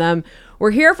stand them.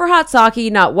 We're here for hot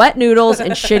sake, not wet noodles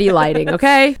and shitty lighting,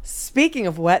 okay? Speaking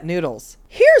of wet noodles,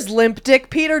 here's limp dick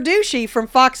Peter Ducey from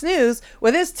Fox News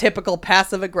with his typical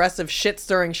passive-aggressive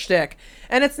shit-stirring shtick.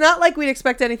 And it's not like we'd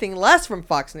expect anything less from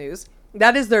Fox News.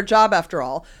 That is their job after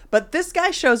all. But this guy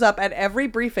shows up at every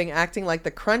briefing acting like the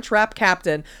crunch wrap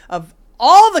captain of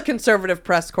all the conservative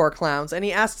press corps clowns, and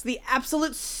he asks the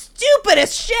absolute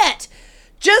stupidest shit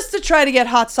just to try to get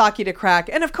hot sake to crack.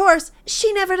 And of course,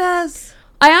 she never does.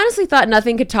 I honestly thought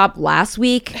nothing could top last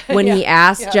week when he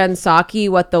asked Jen Psaki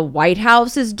what the White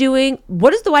House is doing.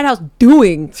 What is the White House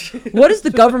doing? What is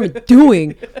the government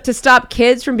doing to stop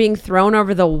kids from being thrown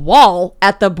over the wall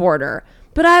at the border?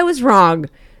 But I was wrong.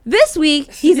 This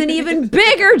week, he's an even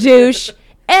bigger douche.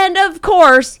 And of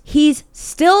course, he's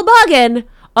still bugging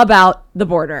about the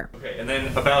border. Okay, and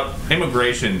then about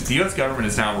immigration, the U.S. government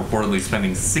is now reportedly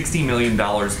spending $60 million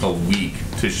a week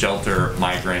to shelter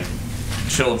migrant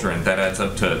children. That adds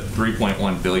up to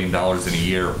 $3.1 billion in a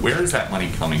year. Where is that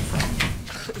money coming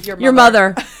from? Your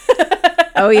mother.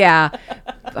 Oh, yeah.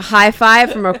 High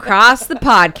five from across the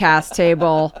podcast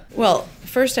table. Well,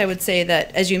 first I would say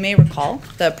that, as you may recall,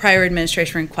 the prior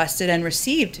administration requested and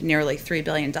received nearly $3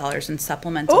 billion in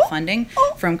supplemental funding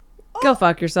from... Go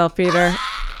fuck yourself, Peter.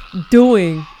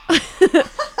 Doing.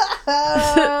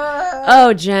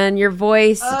 Oh, Jen, your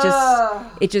voice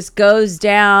just goes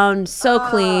down so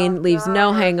clean, leaves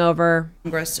no hangover.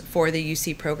 Congress for the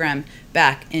UC program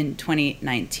back in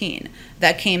 2019.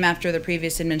 That came after the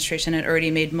previous administration had already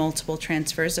made multiple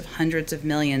transfers of hundreds of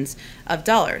millions of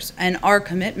dollars. And our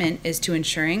commitment is to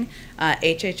ensuring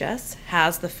HHS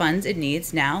has the funds it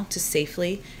needs now to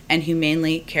safely and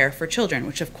humanely care for children,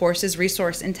 which of course is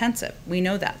resource intensive. We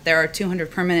know that. There are 200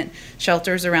 permanent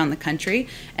shelters around the country,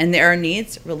 and there are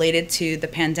needs related to the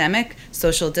pandemic,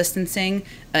 social distancing,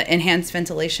 enhanced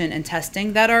ventilation and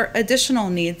testing that are additional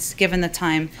needs given the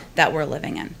time that we're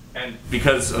living in. And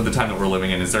because of the time that we're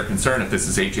living in, is there concern if this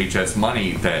is HHS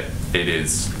money that it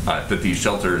is, that these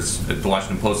shelters, the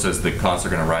Washington Post says the costs are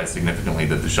going to rise significantly,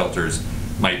 that the shelters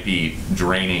might be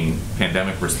draining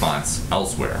pandemic response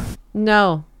elsewhere?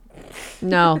 No.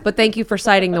 No, but thank you for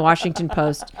citing the Washington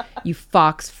Post, you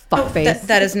fuckface.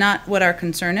 That is not what our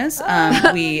concern is.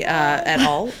 We at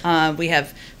all. We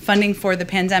have funding for the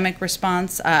pandemic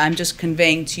response. I'm just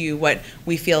conveying to you what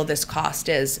we feel this cost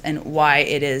is and why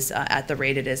it is at the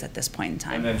rate it is at this point in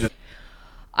time. And then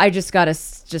I just got to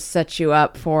just set you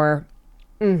up for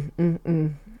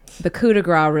the coup de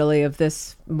grace, really, of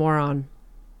this moron.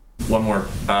 one more.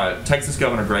 Texas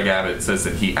Governor Greg Abbott says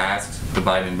that he asked the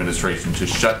Biden administration to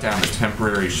shut down the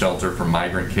temporary shelter for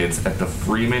migrant kids at the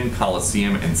Freeman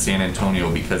Coliseum in San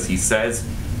Antonio because he says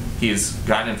he has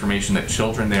gotten information that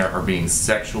children there are being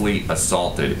sexually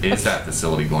assaulted. Is that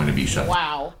facility going to be shut down?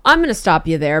 Wow. I'm going to stop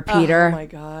you there, Peter. Oh my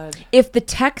God. If the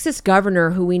Texas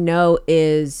governor, who we know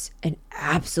is an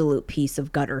absolute piece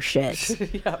of gutter shit,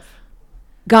 Yep.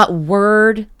 got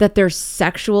word that there's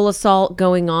sexual assault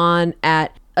going on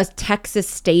at a Texas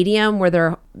stadium where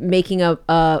they're making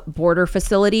a border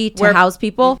facility to house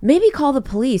people, maybe call the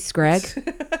police, Greg.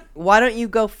 Why don't you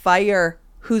go fire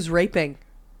who's raping?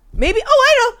 Maybe,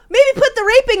 I know, maybe put the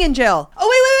raping in jail.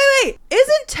 Oh, wait.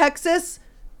 Isn't Texas,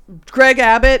 Greg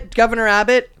Abbott, Governor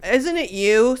Abbott, isn't it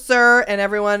you, sir, and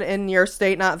everyone in your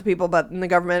state, not the people, but in the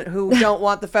government who don't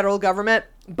want the federal government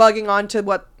bugging on to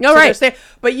what to their state,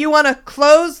 but you want to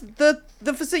close the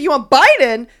facility? You want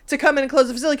Biden to come in and close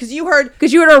the facility because you heard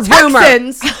a rumor.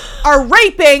 Texans are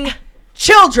raping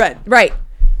children. Right.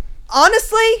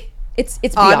 Honestly, It's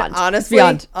beyond. Honestly, it's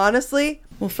beyond. honestly.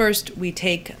 Well, first, we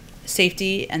take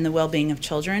safety and the well-being of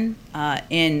children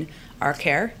in our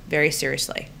care very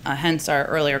seriously. Hence our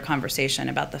earlier conversation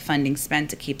about the funding spent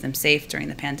to keep them safe during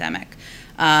the pandemic.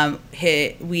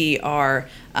 His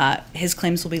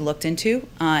claims will be looked into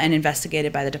and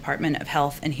investigated by the Department of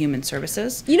Health and Human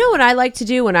Services. You know what I like to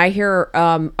do when I hear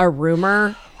a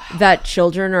rumor that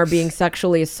children are being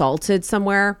sexually assaulted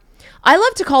somewhere? I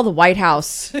love to call the White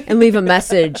House and leave a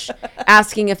message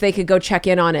asking if they could go check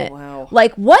in on it. Wow.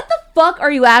 Like, what the fuck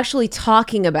are you actually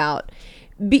talking about?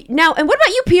 Now, and what about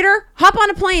you, Peter? Hop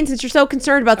on a plane since you're so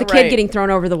concerned about the kid Right. getting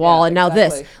thrown over the wall, and now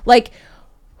this. exactly. Like,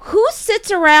 who sits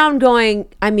around going,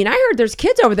 I mean, I heard there's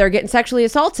kids over there getting sexually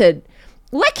assaulted.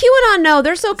 Let QAnon know.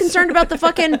 They're so concerned about the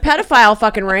fucking pedophile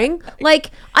fucking ring. Like,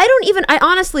 I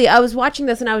honestly, I was watching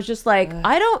this and I was just like,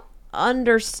 I don't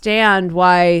understand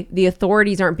why the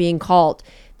authorities aren't being called.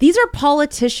 These are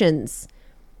politicians.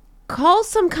 Call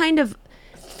some kind of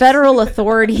federal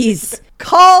authorities.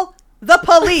 Call the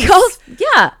police.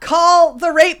 Call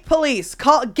the rape police.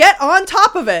 Get on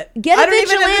top of it. Get I a don't even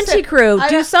vigilante understand. crew.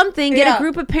 Do something. Get a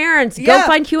group of parents. Go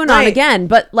find QAnon again.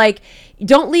 But like,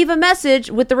 don't leave a message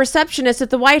with the receptionist at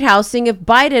the White House saying if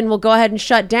Biden will go ahead and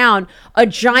shut down a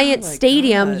giant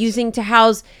stadium God. using to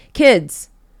house kids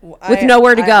with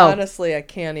nowhere to go. Honestly, I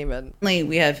can't even.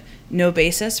 We have no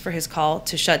basis for his call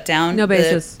to shut down No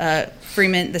basis.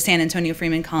 the San Antonio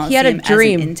Freeman Coliseum He had a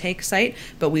dream. as an intake site,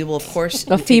 but we will of course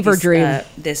A fever dream.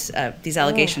 these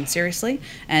allegations seriously,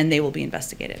 and they will be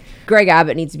investigated. Greg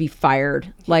Abbott needs to be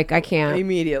fired. Like, I can't.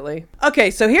 Immediately.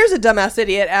 Okay, so here's a dumbass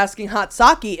idiot asking Hot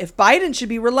Saki if Biden should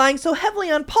be relying so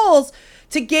heavily on polls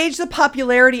to gauge the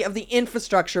popularity of the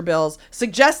infrastructure bills,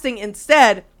 suggesting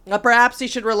instead perhaps he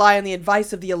should rely on the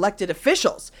advice of the elected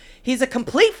officials. He's a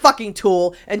complete fucking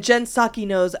tool, and Jen Psaki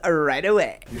knows right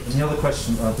away. Any other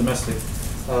question, domestic,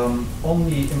 on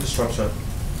the infrastructure,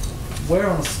 where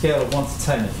on a scale of 1 to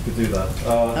 10, if you could do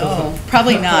that?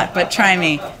 Probably not, but try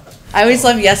me. I always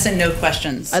love yes and no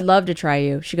questions. I'd love to try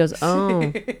you. She goes,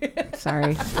 oh,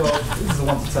 sorry. Well, this is a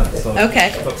 1 to 10, so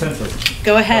Okay. I've got 10 for it.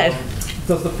 Go ahead.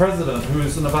 Does the president, who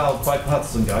is an avowed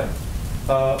bipartisan guy,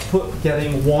 put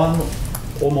getting one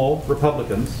or more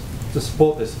Republicans to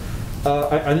support this?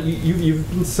 You've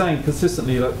been saying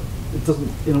consistently that it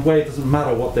doesn't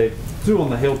matter what they do on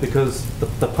the Hill because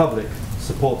the public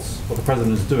supports what the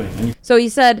president is doing. And So he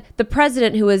said the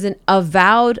president, who is an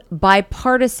avowed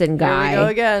bipartisan guy. Here we go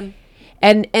again.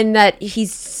 And that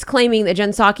he's claiming that Jen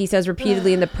Psaki says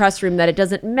repeatedly in the press room that it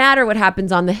doesn't matter what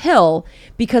happens on the Hill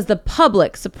because the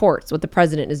public supports what the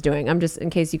president is doing. I'm just,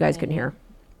 in case you guys couldn't hear.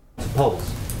 to polls.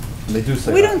 And they do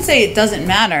say We that. don't say it doesn't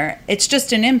matter. It's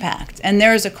just an impact. And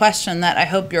there is a question that I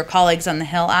hope your colleagues on the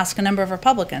Hill ask a number of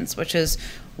Republicans, which is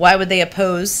why would they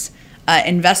oppose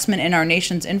investment in our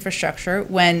nation's infrastructure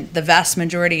when the vast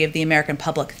majority of the American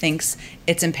public thinks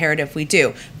it's imperative we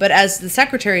do? But as the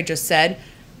secretary just said,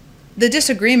 the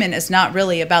disagreement is not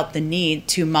really about the need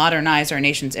to modernize our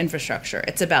nation's infrastructure.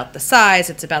 It's about the size,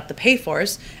 it's about the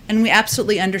pay-fors, and we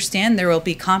absolutely understand there will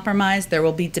be compromise, there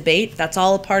will be debate. That's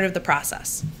all a part of the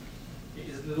process.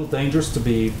 Is it a little dangerous to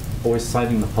be always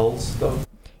citing the polls, though?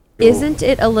 Isn't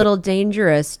it a little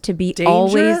dangerous to be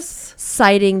always Dangerous?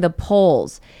 citing the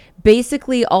polls?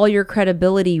 basically all your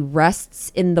credibility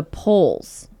rests in the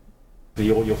polls.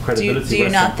 Your credibility. Do you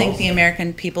rests not on think polls. the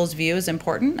American people's view is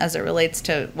important as it relates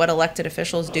to what elected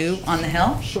officials do on the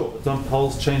Hill? Sure, don't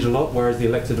polls change a lot, whereas the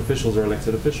elected officials are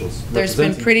elected officials. There's been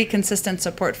representing- pretty consistent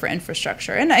support for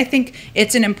infrastructure. And I think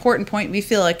it's an important point. We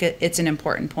feel like it's an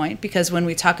important point because when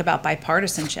we talk about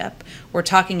bipartisanship, we're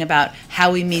talking about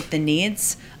how we meet the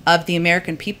needs of the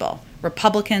American people.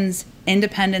 Republicans,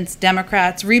 independents,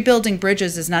 Democrats. Rebuilding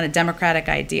bridges is not a Democratic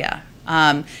idea.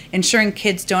 Ensuring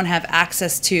kids don't have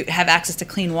access to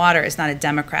clean water is not a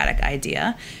Democratic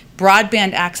idea.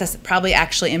 Broadband access probably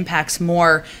actually impacts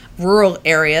more rural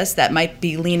areas that might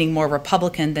be leaning more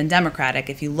Republican than Democratic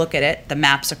if you look at it, the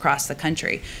maps across the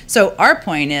country. So our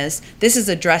point is this is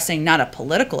addressing not a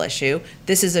political issue.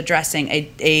 This is addressing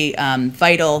a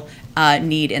vital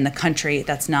need in the country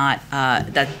that's not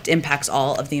that impacts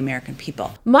all of the American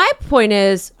people. My point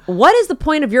is, what is the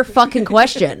point of your fucking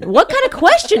question? What kind of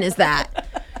question is that?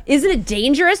 Isn't it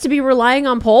dangerous to be relying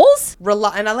on polls?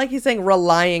 And I like you saying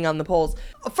relying on the polls.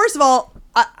 First of all,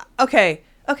 okay,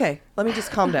 let me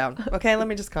just calm down. Okay, let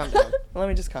me just calm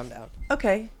down.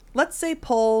 Okay, let's say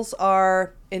polls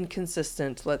are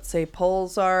inconsistent. Let's say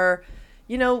polls are,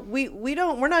 we're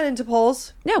not into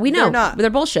polls. Yeah, we know. They're not. They're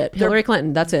bullshit. Hillary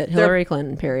Clinton. That's it. Hillary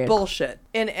Clinton, period. Bullshit.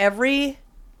 And every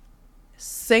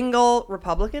single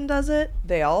Republican does it.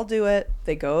 They all do it.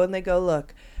 They go,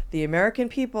 look, the American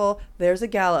people, there's a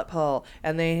Gallup poll,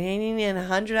 and they hanging in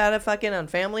 100 out of fucking on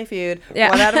Family Feud. Yeah.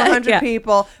 1 out of 100 Yeah.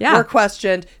 people Yeah. were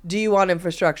questioned, do you want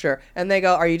infrastructure? And they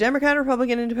go, are you Democrat,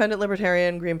 Republican, Independent,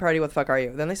 Libertarian, Green Party, what the fuck are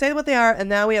you? Then they say what they are, and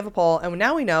now we have a poll, and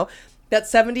now we know that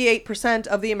 78%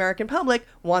 of the American public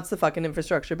wants the fucking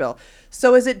infrastructure bill.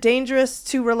 So is it dangerous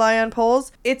to rely on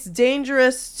polls? It's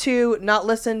dangerous to not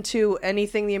listen to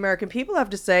anything the American people have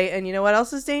to say. And you know what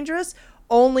else is dangerous?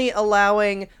 Only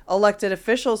allowing elected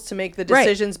officials to make the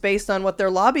decisions based on what their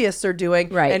lobbyists are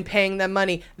doing and paying them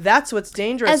money. That's what's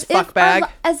dangerous, fuckbag.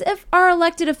 As if our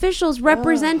elected officials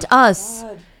represent us.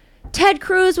 God. Ted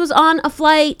Cruz was on a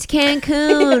flight to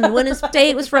Cancun when his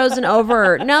state was frozen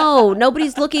over. No,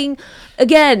 nobody's looking.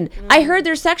 Again, I heard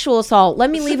there's sexual assault. Let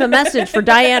me leave a message for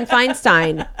Dianne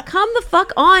Feinstein. Come the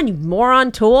fuck on, you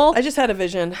moron tool. I just had a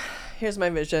vision. Here's my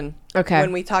vision. Okay.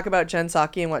 When we talk about Jen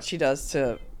Psaki and what she does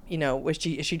to,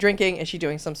 is she drinking? Is she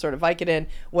doing some sort of Vicodin?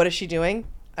 What is she doing?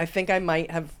 I think I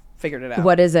might have figured it out.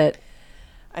 What is it?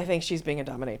 I think she's being a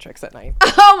dominatrix at night.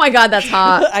 Oh my God, that's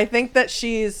hot. I think that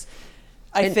she's...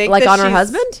 like on her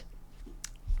husband?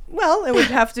 Well, it would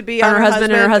have to be on her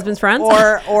husband and her husband's friends,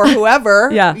 or whoever.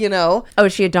 Yeah, Oh,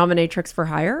 is she a dominatrix for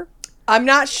hire? I'm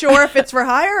not sure if it's for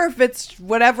hire, or if it's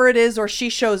whatever it is, or she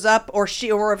shows up, or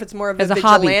if it's more of a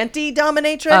vigilante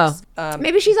dominatrix. Oh.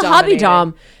 Maybe she's a hobby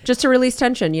dom, just to release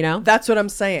tension. That's what I'm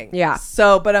saying. Yeah.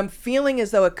 So, but I'm feeling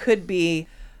as though it could be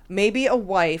maybe a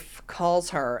wife calls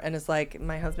her and is like,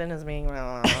 "My husband is being,"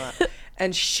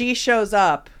 and she shows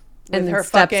up with and her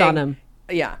steps fucking, on him.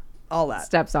 Yeah, all that.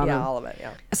 Steps on him. Yeah, all of it.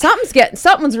 Yeah.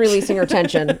 Something's releasing her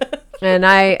tension, and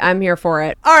I'm here for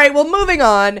it. All right, well, moving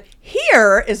on.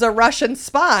 Here is a Russian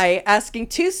spy asking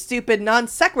 2 stupid non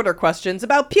sequitur questions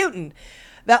about Putin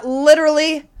that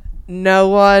literally no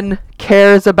one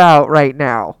cares about right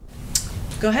now.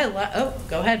 Go ahead.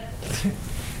 Go ahead.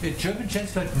 German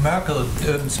Chancellor Merkel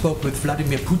spoke with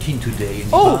Vladimir Putin today and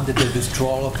demanded the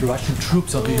withdrawal of the Russian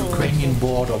troops on the Ukrainian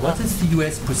border. What is the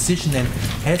U.S. position, and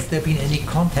has there been any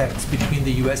contacts between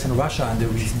the U.S. and Russia in the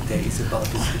recent days about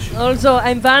this issue? Also,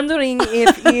 I'm wondering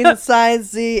if inside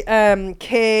the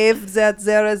cave that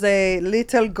there is a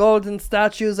little golden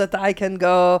statue that I can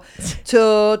go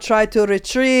to try to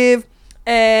retrieve.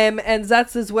 And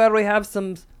that is where we have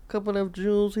some couple of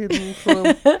jewels hidden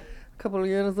from... couple of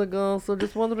years ago. So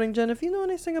just wondering, Jen, if you know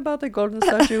anything about the golden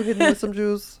statue hidden with some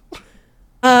Jews.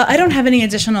 I don't have any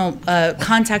additional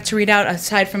contact to read out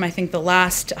aside from I think the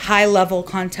last high-level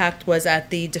contact was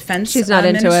at the defense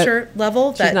minister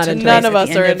level. None of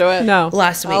us are into it. No.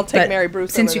 Last week. I'll take Mary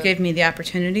Bruce. Since you gave me the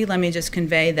opportunity, let me just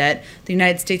convey that the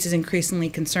United States is increasingly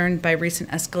concerned by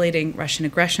recent escalating Russian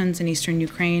aggressions in eastern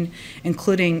Ukraine,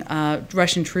 including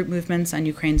Russian troop movements on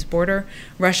Ukraine's border.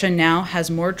 Russia now has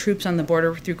more troops on the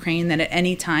border with Ukraine than at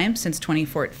any time since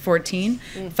 2014.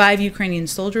 5 Ukrainian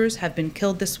soldiers have been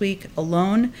killed this week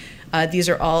alone. These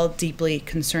are all deeply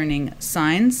concerning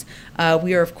signs.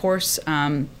 We are, of course,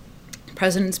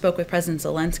 President spoke with President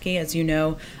Zelensky, as you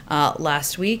know,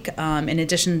 last week. In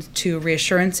addition to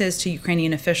reassurances to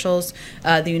Ukrainian officials,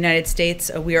 the United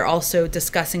States, we are also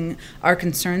discussing our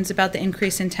concerns about the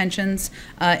increase in tensions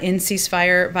in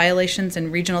ceasefire violations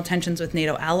and regional tensions with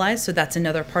NATO allies. So that's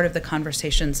another part of the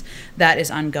conversations that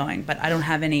is ongoing. But I don't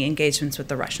have any engagements with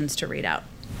the Russians to read out.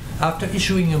 after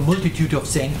issuing a multitude of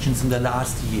sanctions in the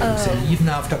last years, and even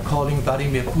after calling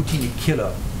Vladimir Putin a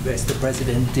killer, as the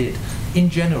president did, in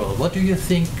general, what do you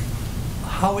think?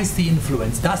 How is the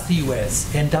influence? Does the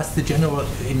U.S. and does the general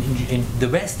in the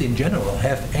West in general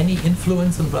have any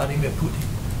influence on Vladimir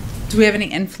Putin? Do we have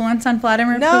any influence on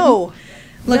Vladimir Putin? No.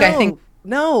 Look, No. I think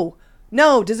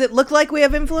No. Does it look like we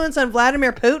have influence on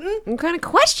Vladimir Putin? What kind of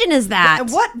question is that?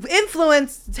 What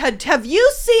influence have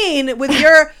you seen with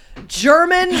your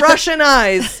German Russian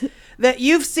eyes that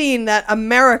you've seen that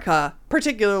America,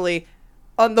 particularly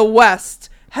on the West,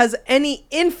 has any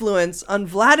influence on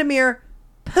Vladimir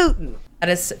Putin? that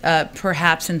is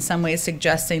perhaps in some ways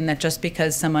suggesting that just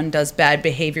because someone does bad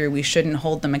behavior, we shouldn't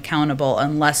hold them accountable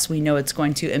unless we know it's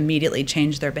going to immediately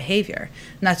change their behavior.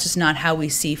 And that's just not how we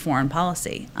see foreign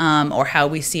policy or how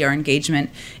we see our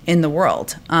engagement in the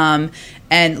world.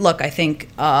 And look, I think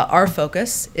our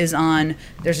focus is on,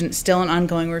 there's still an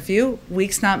ongoing review,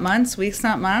 weeks not months,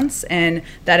 and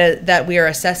that we are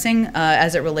assessing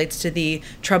as it relates to the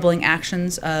troubling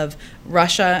actions of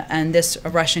Russia and this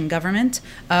Russian government,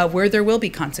 where there will be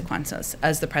consequences,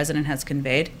 as the president has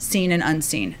conveyed, seen and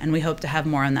unseen. And we hope to have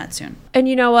more on that soon. And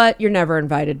you know what? You're never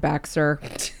invited back, sir.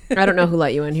 I don't know who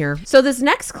let you in here. So this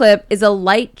next clip is a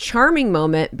light, charming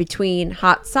moment between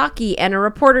Hot Saki and a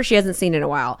reporter she hasn't seen in a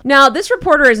while. Now, this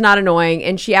reporter is not annoying,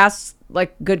 and she asks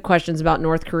like good questions about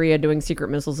North Korea doing secret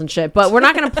missiles and shit. But we're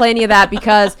not going to play any of that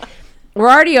because we're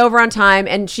already over on time,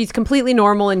 and she's completely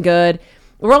normal and good.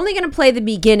 We're only going to play the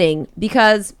beginning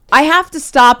because I have to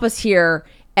stop us here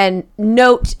and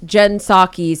note Jen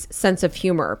Psaki's sense of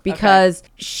humor, because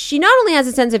she not only has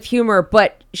a sense of humor,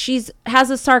 but has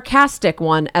a sarcastic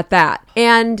one at that.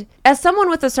 And as someone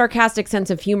with a sarcastic sense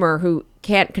of humor who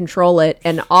can't control it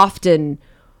and often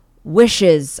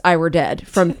wishes I were dead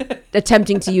from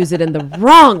attempting to use it in the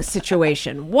wrong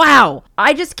situation. Wow.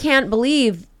 I just can't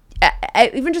believe,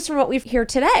 even just from what we've heard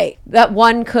today, that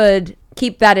one could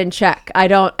keep that in check.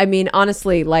 I mean,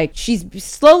 honestly, like, she's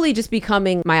slowly just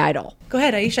becoming my idol. Go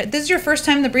ahead, Aisha. This is your first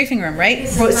time in the briefing room, right?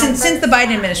 Since the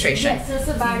Biden administration. Yes, since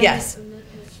the Biden Yes.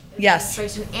 Yes.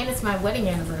 administration, and it's my wedding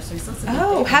anniversary. So it's a big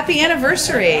Oh, thing. happy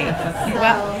anniversary.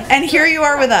 Well, and here you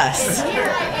are with us. Here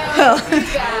I am with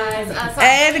you guys. So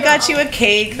Ed got you a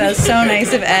cake. That was so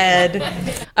nice of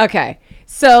Ed. Okay.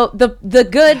 So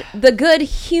the good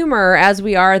humor as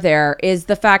we are there is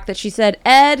the fact that she said,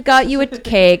 Ed got you a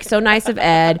cake. So nice of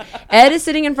Ed. Ed is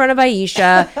sitting in front of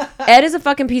Aisha. Ed is a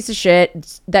fucking piece of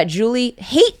shit that Julie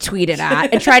hate tweeted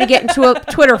at and tried to get into a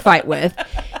Twitter fight with.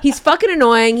 He's fucking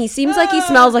annoying. He seems like he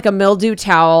smells like a mildew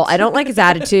towel. I don't like his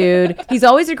attitude. He's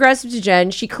always aggressive to Jen.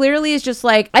 She clearly is just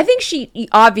like, I think she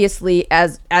obviously,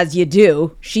 as you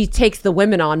do, she takes the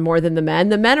women on more than the men.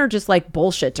 The men are just like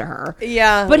bullshit to her.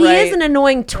 Yeah, But he right. is an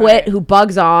annoying twit who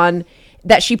bugs on,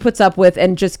 that she puts up with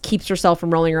and just keeps herself from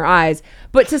rolling her eyes.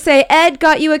 But to say, Ed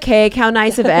got you a cake, how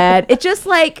nice of Ed. It just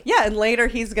like... Yeah, and later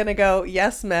he's going to go,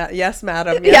 yes, yes,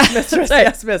 madam, Yeah, yes, mistress, right.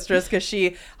 yes, mistress, because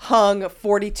she hung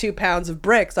 42 pounds of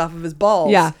bricks off of his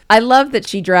balls. Yeah, I love that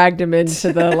she dragged him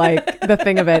into the like the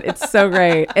thing of it. It's so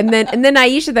great. And then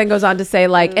Aisha then goes on to say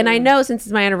like, and I know since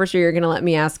it's my anniversary, you're going to let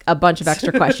me ask a bunch of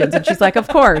extra questions. And she's like, of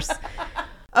course.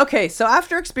 Okay, so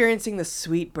after experiencing the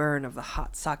sweet burn of the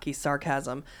Hot Saki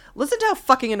sarcasm, listen to how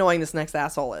fucking annoying this next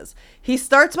asshole is. He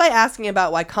starts by asking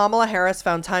about why Kamala Harris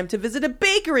found time to visit a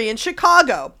bakery in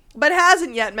Chicago, but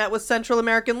hasn't yet met with Central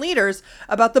American leaders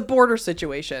about the border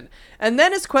situation. And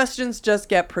then his questions just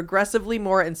get progressively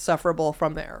more insufferable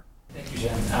from there. Thank you,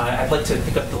 Jen. I'd like to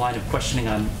pick up the line of questioning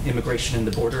on immigration and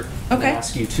the border, and then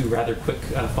ask you two rather quick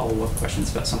follow-up questions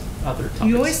about some other topics.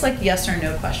 You always like yes or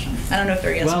no questions. I don't know if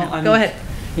they're yes or no. I Go mean, ahead.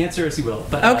 Answer as you will.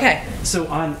 But, Okay. So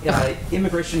on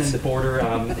immigration and the border,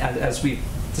 as we've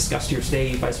discussed here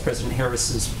today, Vice President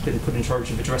Harris has been put in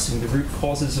charge of addressing the root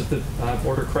causes of the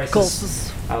border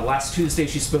crisis. Last Tuesday,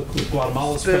 she spoke with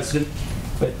Guatemala's president,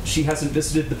 but she hasn't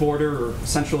visited the border or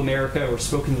Central America or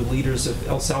spoken with leaders of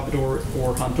El Salvador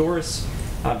or Honduras.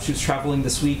 She was traveling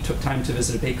this week, took time to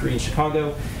visit a bakery in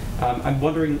Chicago. I'm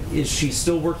wondering, is she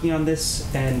still working on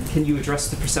this? And can you address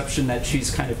the perception that she's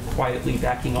kind of quietly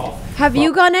backing off? Have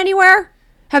you gone anywhere?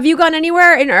 Have you gone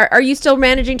anywhere? And are you still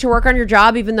managing to work on your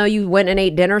job even though you went and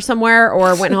ate dinner somewhere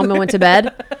or went home and went to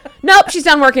bed? Nope, she's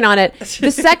done working on it.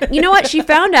 You know what? She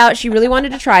found out she really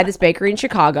wanted to try this bakery in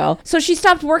Chicago. So she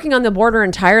stopped working on the border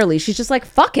entirely. She's just like,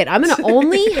 fuck it. I'm going to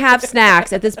only have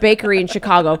snacks at this bakery in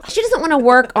Chicago. She doesn't want to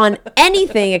work on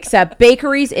anything except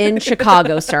bakeries in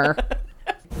Chicago, sir.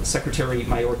 Secretary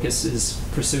Mayorkas is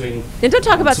pursuing. And don't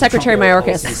talk about some Secretary Trump-era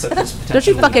Mayorkas. policies such as Don't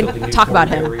you potentially fucking building new talk about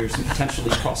border him. barriers and potentially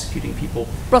prosecuting people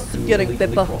Prosecuting who illegally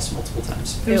people. cross multiple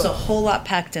times. There's a whole lot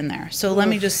packed in there. So let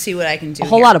me just see what I can do. A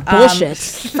whole here. lot of bullshit.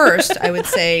 First, I would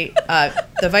say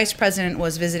the vice president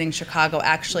was visiting Chicago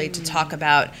actually to talk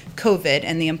about COVID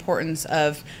and the importance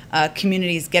of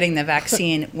communities getting the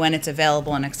vaccine when it's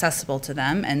available and accessible to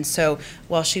them. And so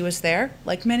while she was there,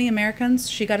 like many Americans,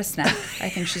 she got a snack. I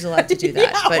think she's allowed to do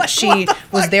that. But she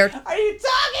was there. Are you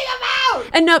talking about?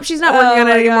 And nope, she's not working on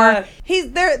it anymore.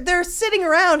 They're sitting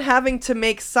around having to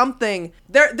make something.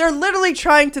 They're literally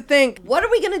trying to think, what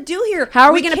are we gonna do here? How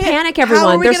are we going to panic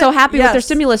everyone? They're so happy with their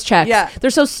stimulus checks. Yeah. They're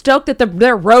so stoked that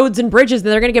their roads and bridges, that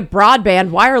they're going to get broadband,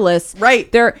 wireless.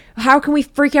 Right. How can we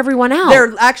freak everyone out?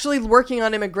 They're actually working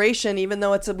on immigration, even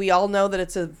though we all know that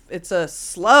it's a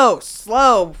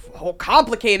slow, whole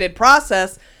complicated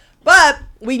process. But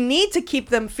we need to keep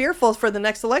them fearful for the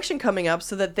next election coming up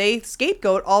so that they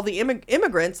scapegoat all the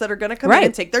immigrants that are going to come in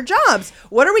and take their jobs.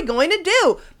 What are we going to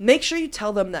do? Make sure you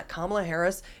tell them that Kamala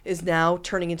Harris is now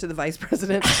turning into the vice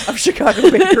president of Chicago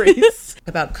Bakeries.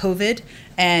 About COVID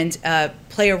and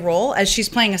play a role, as she's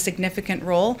playing a significant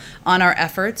role on our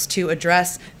efforts to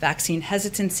address vaccine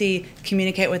hesitancy,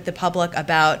 communicate with the public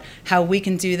about how we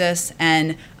can do this,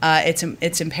 and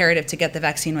it's imperative to get the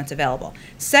vaccine when it's available.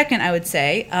 Second, I would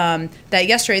say that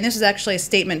yesterday, and this is actually a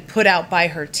statement put out by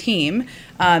her team,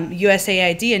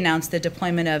 USAID announced the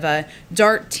deployment of a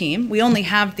DART team. We only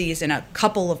have these in a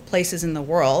couple of places in the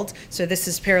world, so this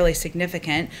is fairly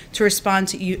significant, to respond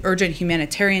to urgent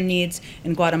humanitarian needs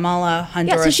in Guatemala,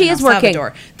 Honduras, so she and is El working. Salvador.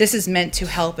 This is meant to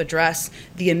help address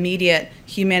the immediate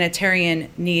humanitarian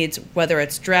needs, whether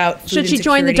it's drought, food Should she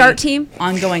join the insecurity, DART team?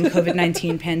 ongoing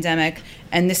COVID-19 pandemic,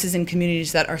 and this is in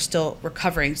communities that are still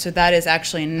recovering. So that is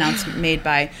actually an announcement made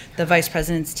by the vice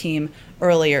president's team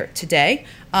earlier today.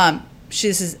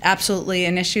 This is absolutely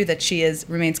an issue that she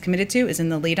remains committed to, is in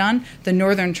the lead on. The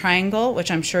Northern Triangle,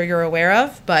 which I'm sure you're aware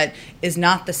of, but is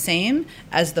not the same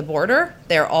as the border.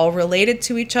 They're all related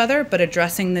to each other, but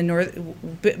addressing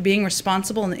being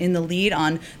responsible and in the lead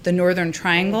on the Northern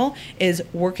Triangle is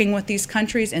working with these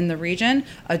countries in the region,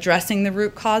 addressing the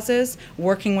root causes,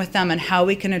 working with them on how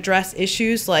we can address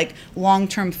issues like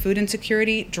long-term food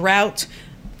insecurity, drought,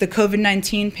 the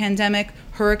COVID-19 pandemic,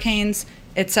 hurricanes,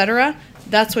 etc.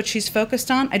 That's what she's focused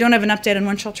on. I don't have an update on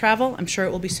when she'll travel. I'm sure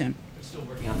it will be soon. We're still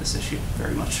working on this issue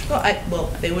very much. Well,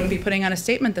 they wouldn't be putting out a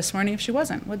statement this morning if she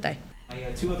wasn't, would they? I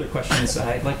had two other questions.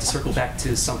 I'd like to circle back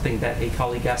to something that a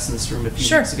colleague asked in this room a few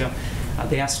Sure. weeks ago.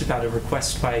 They asked about a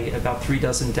request by about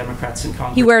 36 Democrats in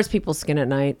Congress. He wears people's skin at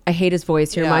night. I hate his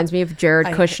voice. He reminds me of Jared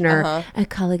Kushner, a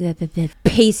colleague the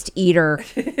paste eater.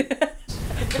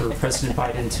 For President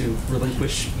Biden to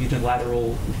relinquish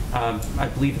unilateral, I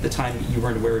believe at the time you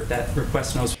weren't aware of that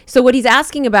request. And I was So what he's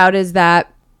asking about is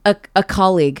that a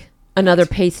colleague, another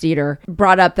paste eater,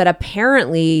 brought up that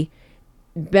apparently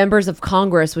members of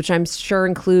Congress, which I'm sure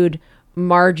include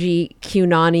Margie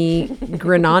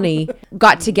Granani,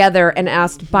 got together and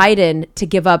asked Biden to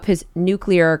give up his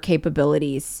nuclear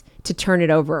capabilities to turn it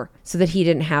over so that he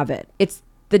didn't have it. It's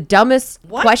the dumbest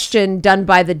question done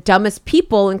by the dumbest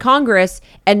people in Congress,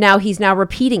 and now he's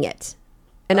repeating it.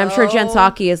 And I'm sure Jen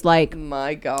Psaki is like,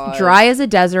 my God, dry as a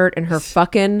desert in her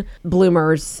fucking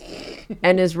bloomers,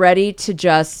 and is ready to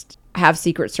just have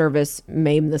Secret Service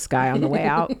maim this guy on the way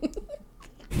out.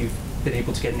 you've been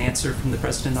able to get an answer from the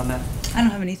president on that? I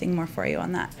don't have anything more for you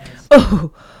on that.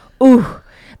 Ooh.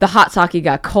 The hot sake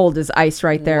got cold as ice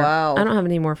right there. Wow. I don't have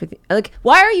any more for like,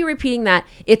 why are you repeating that?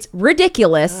 It's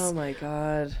ridiculous. Oh my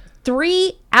God.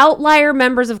 3 outlier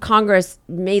members of Congress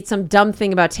made some dumb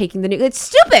thing about taking the nuke. It's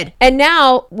stupid. And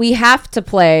now we have to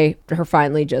play her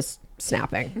finally just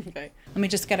snapping. Okay. Let me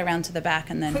just get around to the back,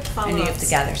 and then Quick I know you have to follow-ups.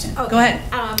 gather soon. Okay. Go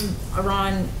ahead.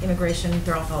 Iran, immigration,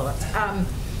 they're all follow-ups.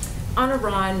 On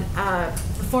Iran,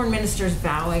 the foreign minister is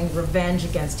vowing revenge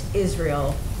against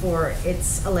Israel for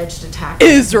its alleged attack on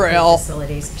Israel.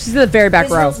 facilities. She's in the very back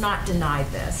row. Israel's not denied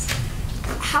this.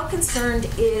 How concerned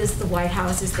is the White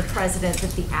House, is the president,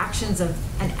 that the actions of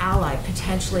an ally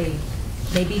potentially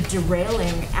may be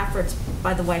derailing efforts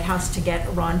by the White House to get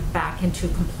Iran back into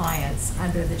compliance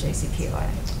under the JCPOA?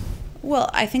 Well,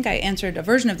 I think I answered a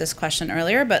version of this question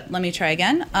earlier, but let me try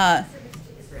again.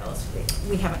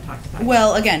 We haven't talked about it.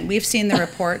 Well, again, we've seen the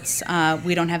reports.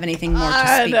 We don't have anything more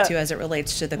to speak to as it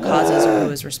relates to the causes or who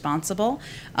is responsible.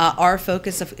 Our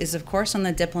focus is, of course, on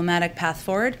the diplomatic path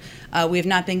forward. We have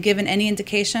not been given any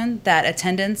indication that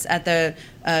attendance at the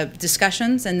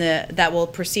discussions and that will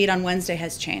proceed on Wednesday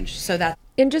has changed. So that.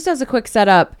 And just as a quick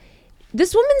setup,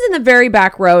 This woman's in the very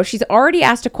back row. She's already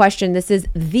asked a question. This is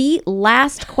the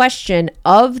last question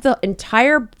of the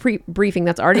entire briefing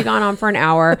that's already gone on for an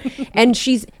hour. And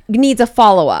she's needs a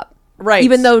follow-up. Right.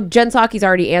 Even though Jen Psaki's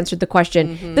already answered the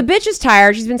question. Mm-hmm. The bitch is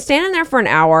tired. She's been standing there for an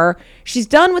hour. She's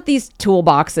done with these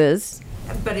toolboxes.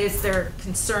 But is there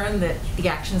concern that the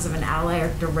actions of an ally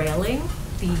are derailing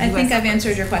the I think US I've efforts?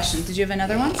 answered your question. Did you have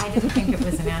another one? I didn't think it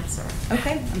was an answer.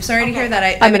 Okay. I'm sorry to hear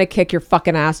that. I'm going to kick your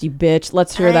fucking ass, you bitch.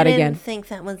 Let's hear that again. think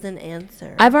that was an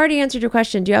answer. I've already answered your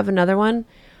question. Do you have another one?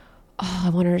 Oh, I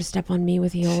want her to step on me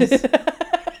with heels.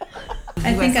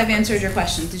 I think I've answered your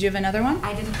question. Did you have another one?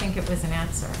 I didn't think it was an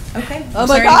answer. Okay. Oh I'm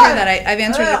my sorry God. to hear that. I've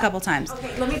answered it a couple times.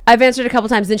 Okay, let me I've answered a couple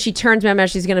times. Then she turns me on.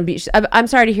 She's going to be. I'm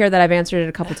sorry to hear that I've answered it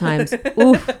a couple times.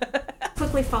 Oof.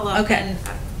 quickly follow up. Okay. And,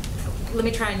 let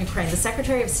me try on Ukraine. The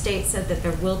Secretary of State said that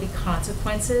there will be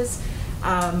consequences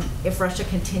if Russia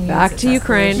continues Back its to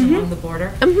Ukraine. escalation along the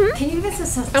border. Can you give us a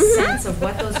sense of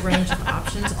what those range of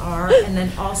options are? And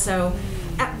then also,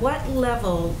 at what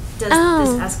level does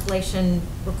this escalation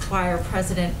require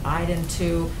President Biden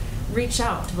to reach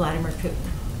out to Vladimir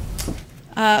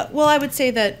Putin? Well, I would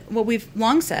say that what we've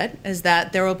long said is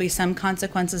that there will be some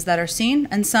consequences that are seen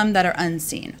and some that are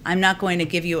unseen. I'm not going to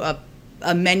give you a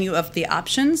menu of the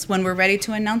options. When we're ready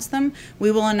to announce them,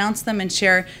 we will announce them and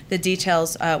share the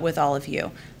details with all of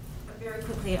you. Very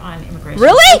quickly on immigration.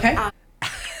 Really? Okay.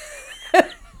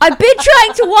 I've been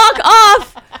trying to walk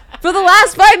off for the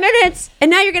last 5 minutes, and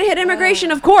now you're going to hit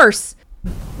immigration, of course.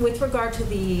 With regard to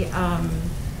the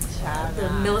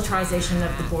militarization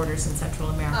of the borders in Central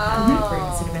America, where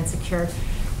it's considered insecure,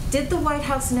 did the White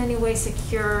House in any way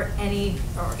secure any,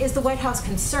 or is the White House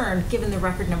concerned, given the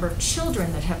record number of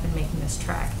children that have been making this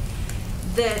trek,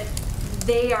 that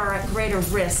they are at greater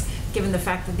risk, given the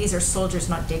fact that these are soldiers,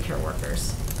 not daycare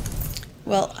workers?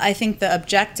 Well, I think the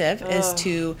objective is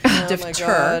to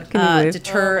God.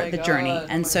 deter the journey.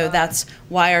 And so that's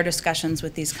why our discussions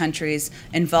with these countries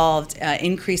involved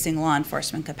increasing law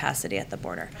enforcement capacity at the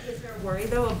border. Is there a worry,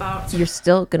 though, about... You're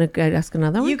still going to ask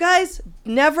another one? You guys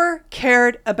never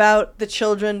cared about the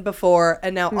children before,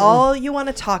 and now all you want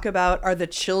to talk about are the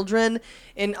children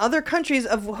in other countries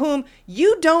of whom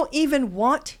you don't even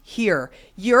want here.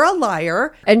 You're a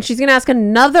liar. And she's going to ask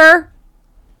another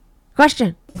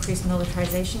question. Increased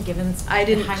militarization, given... I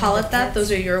didn't the call high it that.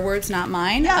 Those are your words, not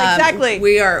mine. Yeah, exactly.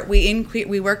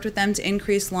 We worked with them to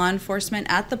increase law enforcement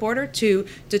at the border to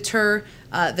deter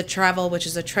the travel, which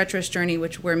is a treacherous journey,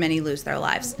 where many lose their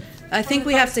lives. I think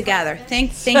we have to gather. Thank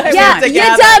you so Yeah, much. you're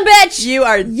done, bitch. You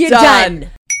are You're done.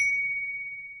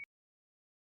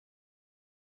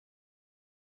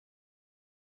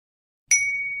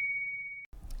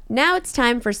 Now it's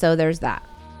time for So There's That.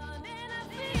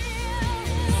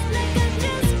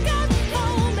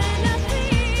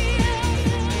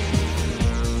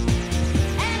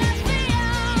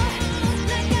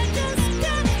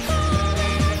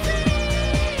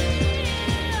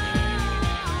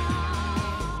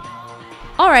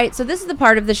 All right, so this is the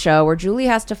part of the show where Julie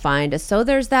has to find a So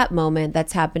There's That moment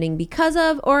that's happening because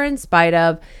of or in spite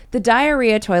of the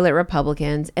diarrhea toilet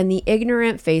Republicans and the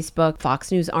ignorant Facebook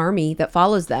Fox News army that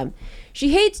follows them. She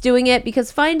hates doing it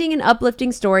because finding an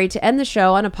uplifting story to end the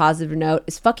show on a positive note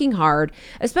is fucking hard,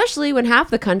 especially when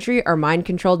half the country are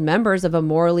mind-controlled members of a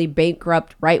morally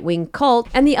bankrupt right-wing cult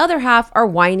and the other half are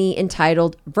whiny,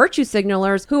 entitled virtue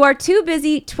signalers who are too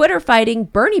busy Twitter fighting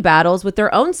Bernie battles with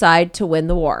their own side to win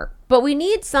the war. But we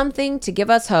need something to give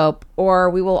us hope, or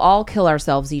we will all kill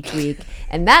ourselves each week.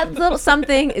 And that little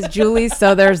something is Julie's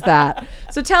So There's That.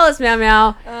 So tell us, Meow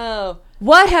Meow,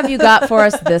 what have you got for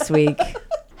us this week?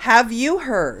 Have you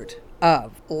heard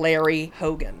of Larry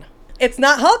Hogan? It's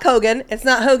not Hulk Hogan. It's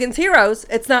not Hogan's Heroes.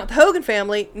 It's not the Hogan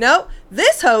family. No,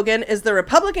 this Hogan is the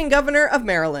Republican governor of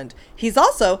Maryland. He's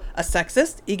also a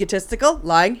sexist, egotistical,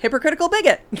 lying, hypocritical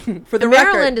bigot. For the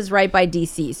record. Maryland is right by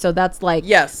DC, so that's like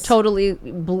totally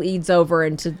bleeds over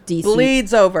into DC.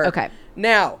 Bleeds over. Okay.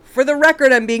 Now, for the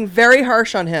record, I'm being very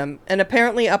harsh on him. And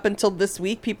apparently up until this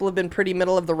week, people have been pretty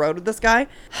middle of the road with this guy.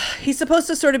 He's supposed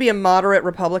to sort of be a moderate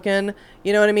Republican.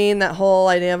 You know what I mean? That whole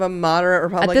idea of a moderate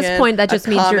Republican. At this point, that just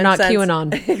means you're not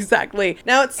QAnon. Exactly.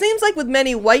 Now, it seems like with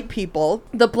many white people,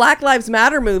 the Black Lives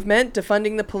Matter movement,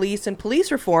 defunding the police and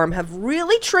police reform have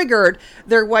really triggered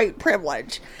their white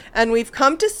privilege. And we've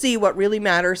come to see what really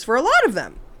matters for a lot of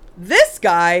them. This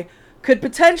guy could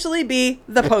potentially be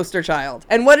the poster child.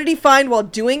 And what did he find while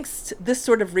doing this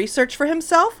sort of research for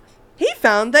himself? He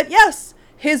found that, yes,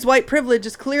 his white privilege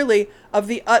is clearly of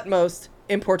the utmost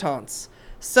importance.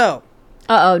 So...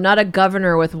 not a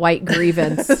governor with white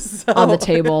grievance on the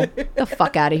table. Get the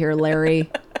fuck out of here, Larry.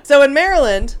 So in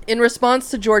Maryland, in response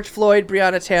to George Floyd,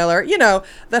 Breonna Taylor, you know,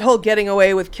 that whole getting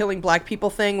away with killing black people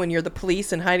thing when you're the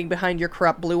police and hiding behind your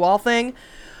corrupt blue wall thing,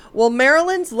 well,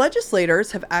 Maryland's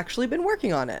legislators have actually been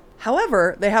working on it.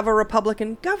 However, they have a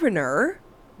Republican governor.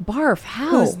 Barf, how?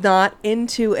 Who's not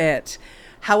into it.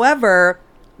 However,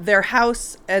 their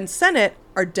House and Senate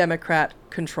are Democrat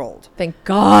controlled. Thank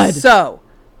God. So,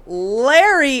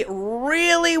 Larry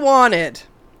really wanted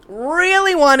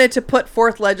to put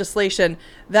forth legislation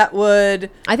that would...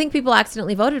 I think people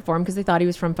accidentally voted for him because they thought he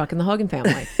was from fucking the Hogan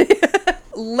family.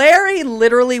 Larry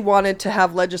literally wanted to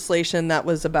have legislation that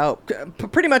was about,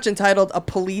 pretty much entitled, a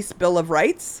police bill of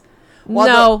rights.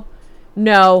 No.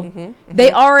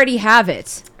 They already have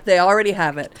it. They already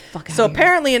have it. So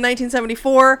apparently in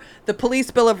 1974, the Police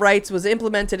Bill of Rights was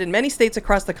implemented in many states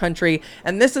across the country.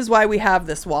 And this is why we have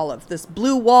this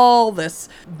blue wall,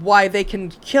 why they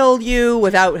can kill you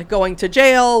without going to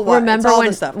jail. Remember all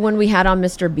this stuff. when we had on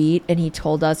Mr. Beat and he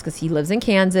told us, because he lives in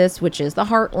Kansas, which is the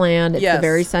heartland. It's the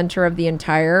very center of the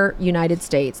entire United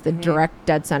States, the direct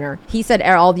dead center. He said,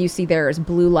 all you see there is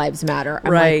Blue Lives Matter.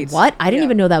 I'm like, what? I didn't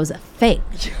even know that was a thing.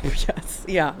 Yes.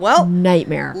 Yeah. Well,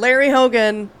 nightmare. Larry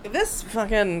Hogan, this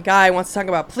fucking guy wants to talk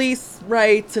about police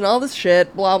rights and all this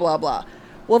shit, blah, blah, blah.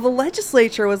 Well, the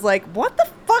legislature was like, what the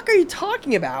fuck are you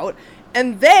talking about?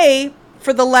 And they,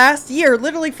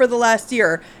 literally for the last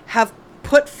year, have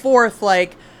put forth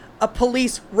like a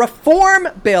police reform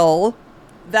bill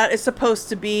that is supposed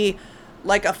to be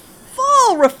like a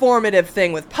full reformative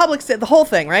thing with the whole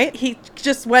thing, right? He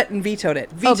just went and vetoed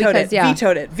it. Vetoed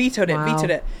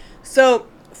it. So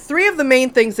 3 of the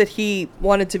main things that he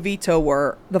wanted to veto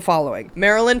were the following.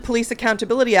 Maryland Police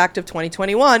Accountability Act of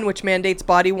 2021, which mandates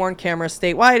body-worn cameras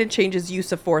statewide and changes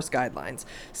use of force guidelines.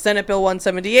 Senate Bill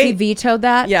 178. He vetoed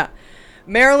that? Yeah.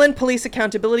 Maryland Police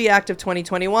Accountability Act of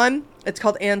 2021. It's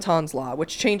called Anton's Law,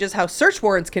 which changes how search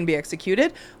warrants can be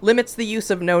executed, limits the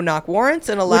use of no-knock warrants,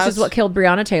 and allows... Which is what killed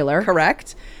Breonna Taylor.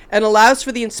 Correct. And allows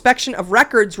for the inspection of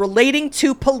records relating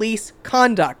to police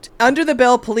conduct. Under the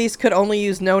bill, police could only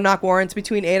use no-knock warrants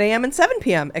between 8 a.m. and 7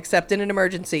 p.m., except in an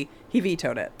emergency. He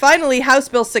vetoed it. Finally, House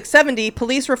Bill 670,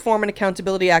 Police Reform and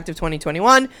Accountability Act of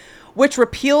 2021, which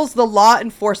repeals the Law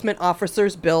Enforcement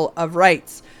Officers' Bill of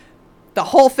Rights. The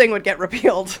whole thing would get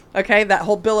repealed, okay? That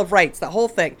whole Bill of Rights, that whole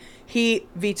thing. He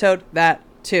vetoed that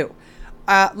too.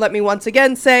 Let me once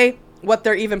again say, what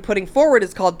they're even putting forward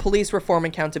is called Police Reform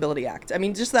and Accountability Act. I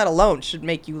mean, just that alone should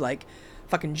make you like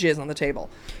fucking jizz on the table.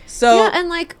 So yeah, and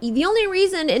like the only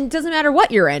reason, it doesn't matter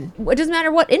what you're in, it doesn't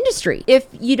matter what industry. If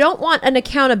you don't want an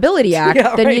accountability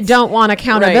act, then you don't want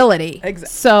accountability. Right.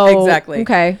 Exactly.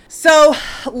 Okay. So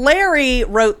Larry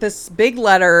wrote this big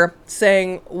letter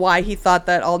saying why he thought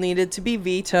that all needed to be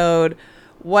vetoed,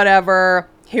 whatever.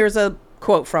 Here's a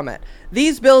quote from it.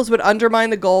 These bills would undermine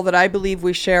the goal that I believe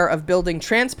we share of building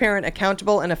transparent,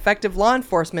 accountable, and effective law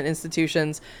enforcement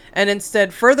institutions, and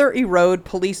instead further erode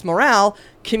police morale,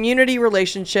 community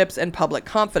relationships, and public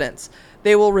confidence.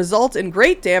 They will result in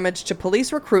great damage to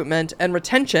police recruitment and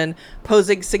retention,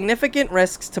 posing significant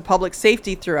risks to public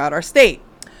safety throughout our state.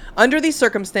 Under these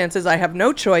circumstances, I have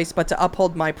no choice but to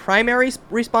uphold my primary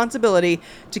responsibility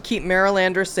to keep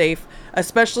Marylanders safe,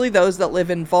 especially those that live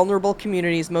in vulnerable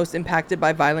communities most impacted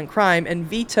by violent crime, and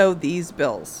veto these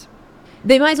bills.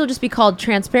 They might as well just be called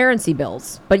transparency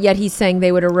bills, but yet he's saying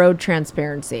they would erode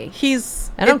transparency.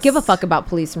 I don't give a fuck about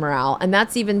police morale, and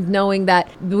that's even knowing that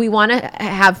we want to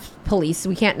have police.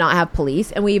 We can't not have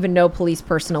police, and we even know police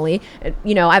personally.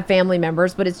 You know, I have family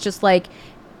members, but it's just like,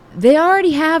 they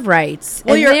already have rights,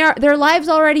 and their lives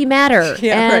already matter,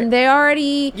 and they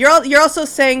already... You're also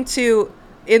saying to,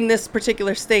 in this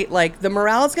particular state, like, the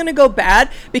morale is going to go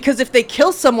bad because if they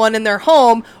kill someone in their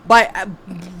home by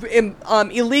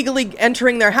illegally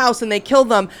entering their house and they kill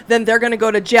them, then they're going to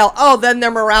go to jail. Oh, then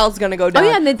their morale is going to go down. Oh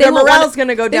yeah, and their morale is going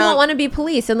to go down. They won't want to be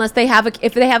police unless they have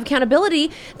if they have accountability.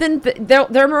 Then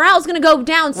their morale is going to go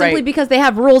down simply because they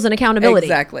have rules and accountability.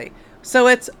 Exactly. So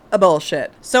it's a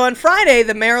bullshit. So on Friday,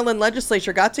 the Maryland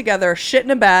legislature got together, shit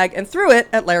in a bag, and threw it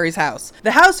at Larry's house.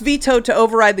 The House vetoed to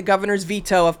override the governor's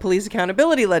veto of police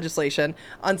accountability legislation.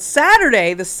 On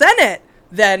Saturday, the Senate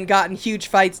then got in huge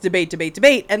fights, debate,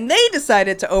 and they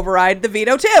decided to override the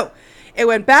veto too. It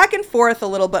went back and forth a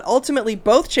little, but ultimately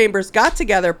both chambers got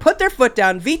together, put their foot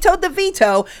down, vetoed the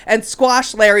veto, and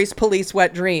squashed Larry's police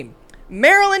wet dream.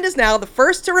 Maryland is now the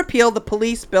first to repeal the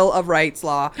Police Bill of Rights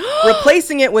law,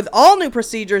 replacing it with all new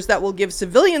procedures that will give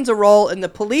civilians a role in the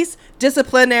police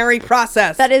disciplinary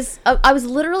process. That is, I was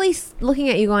literally looking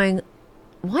at you going,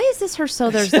 why is this her so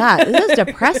there's that? This is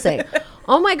depressing.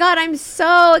 Oh my God, I'm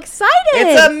so excited.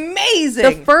 It's amazing.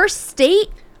 The first state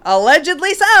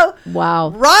Allegedly so. Wow.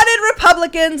 Rotted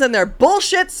Republicans and their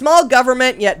bullshit small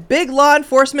government yet big law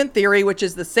enforcement theory, which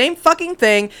is the same fucking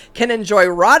thing, can enjoy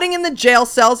rotting in the jail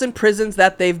cells and prisons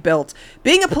that they've built.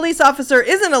 Being a police officer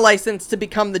isn't a license to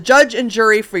become the judge and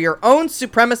jury for your own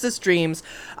supremacist dreams.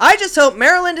 I just hope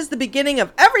Maryland is the beginning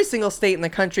of every single state in the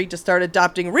country to start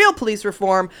adopting real police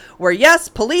reform, where yes,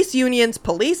 police unions,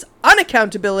 police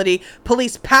unaccountability,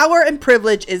 police power and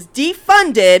privilege is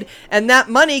defunded, and that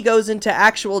money goes into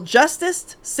actual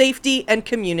justice, safety, and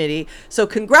community. So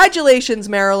congratulations,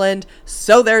 Maryland.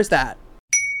 So there's that.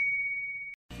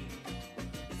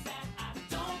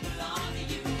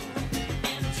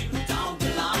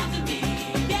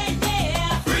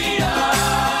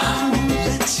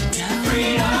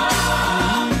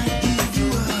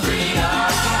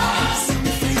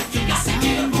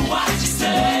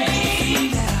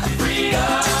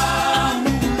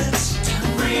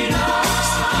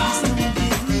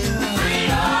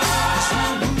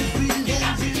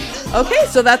 Okay,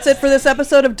 so that's it for this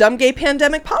episode of Dumb Gay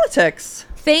Pandemic Politics.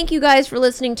 Thank you guys for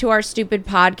listening to our stupid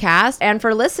podcast and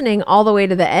for listening all the way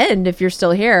to the end if you're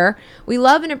still here. We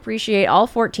love and appreciate all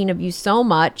 14 of you so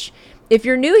much. If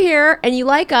you're new here and you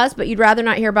like us but you'd rather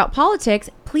not hear about politics,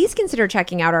 please consider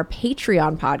checking out our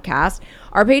Patreon podcast.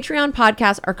 Our Patreon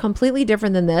podcasts are completely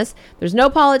different than this. There's no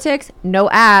politics, no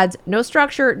ads, no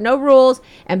structure, no rules,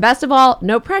 and best of all,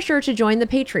 no pressure to join the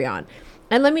Patreon.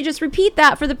 And let me just repeat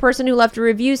that for the person who left a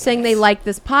review saying they like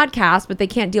this podcast, but they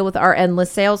can't deal with our endless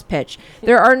sales pitch.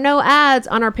 There are no ads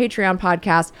on our Patreon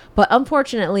podcast, but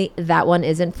unfortunately, that one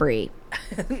isn't free.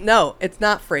 No, it's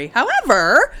not free.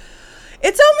 However,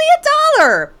 it's only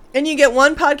 $1. And you get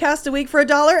 1 podcast a week for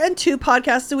 $1 and 2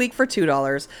 podcasts a week for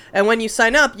 $2. And when you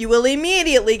sign up, you will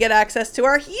immediately get access to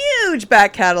our huge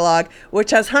back catalog,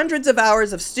 which has hundreds of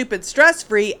hours of stupid,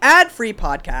 stress-free, ad-free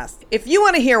podcasts. If you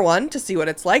want to hear one to see what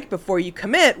it's like before you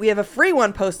commit, we have a free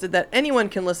one posted that anyone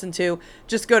can listen to.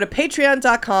 Just go to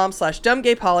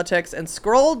patreon.com/dumbgaypolitics and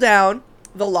scroll down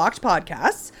the locked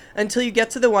podcasts until you get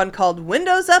to the one called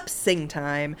Windows Up Sing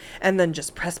Time, and then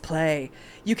just press play.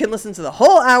 You can listen to the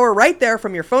whole hour right there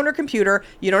from your phone or computer.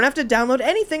 You don't have to download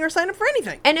anything or sign up for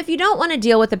anything. And if you don't want to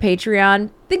deal with the Patreon,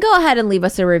 then go ahead and leave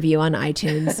us a review on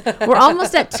iTunes. We're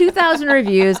almost at 2,000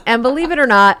 reviews, and believe it or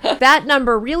not, that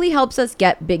number really helps us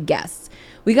get big guests.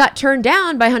 We got turned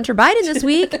down by Hunter Biden this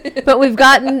week, but we've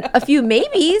gotten a few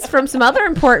maybes from some other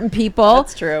important people.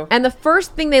 That's true. And the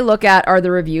first thing they look at are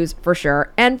the reviews for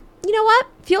sure. And you know what?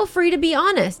 Feel free to be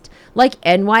honest. Like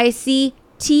NYCTOOC,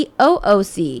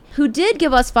 who did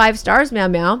give us 5 stars, meow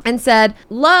meow, and said,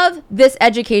 love this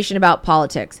education about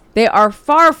politics. They are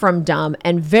far from dumb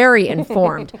and very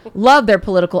informed. Love their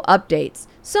political updates.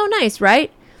 So nice,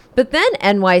 right? But then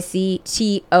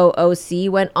NYCTOOC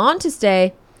went on to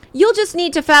say, you'll just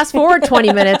need to fast forward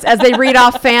 20 minutes as they read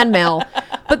off fan mail.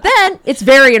 But then it's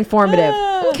very informative.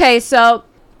 Okay, so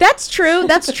that's true.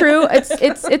 That's true.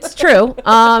 It's true.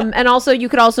 And also you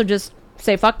could also just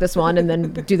say fuck this one and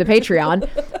then do the Patreon.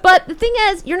 But the thing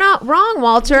is, you're not wrong,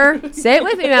 Walter. Say it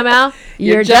with me, Mama.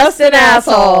 You're just an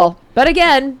asshole. But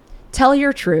again, tell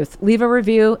your truth. Leave a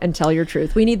review and tell your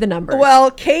truth. We need the numbers. Well,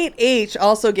 Kate H.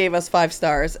 also gave us 5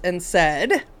 stars and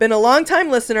said, been a long-time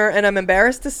listener, and I'm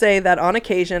embarrassed to say that on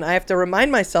occasion I have to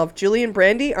remind myself Julie and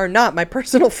Brandy are not my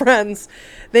personal friends.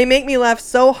 They make me laugh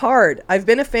so hard. I've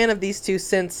been a fan of these two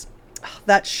since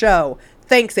that show.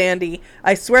 Thanks, Andy.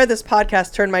 I swear this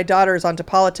podcast turned my daughters onto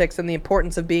politics and the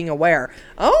importance of being aware.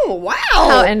 Oh,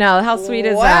 wow. How sweet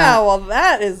is that? Wow, well,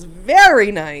 that is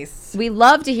very nice. We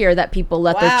love to hear that people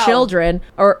let their children,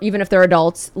 or even if they're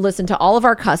adults, listen to all of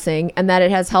our cussing, and that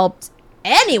it has helped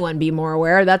anyone be more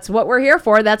aware. That's what we're here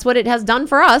for. That's what it has done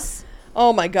for us.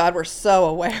 Oh my God, we're so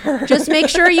aware. Just make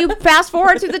sure you fast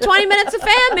forward through the 20 minutes of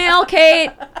fan mail,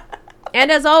 Kate. And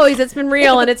as always, it's been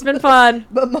real and it's been fun.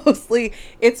 But mostly,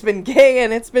 it's been gay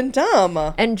and it's been dumb.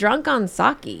 And drunk on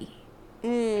sake.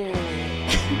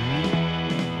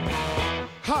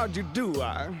 How'd you do,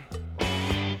 I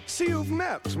see you've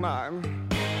met my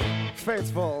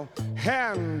faithful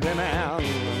handyman.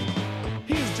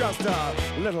 He's just a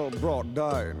little brought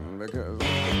down because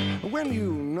when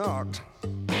you knocked,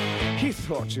 he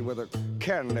thought you were the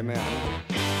candy man.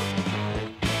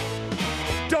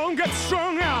 Don't get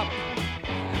strung up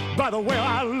by the way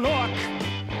I look.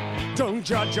 Don't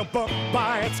judge a book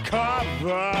by its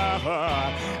cover.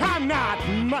 I'm not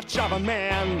much of a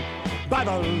man by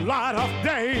the light of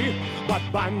day, but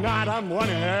by night I'm one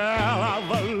hell of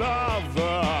a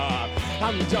lover.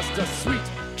 I'm just a sweet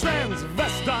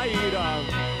transvestite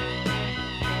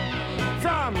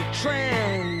from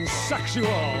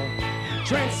transsexual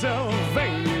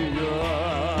Transylvania.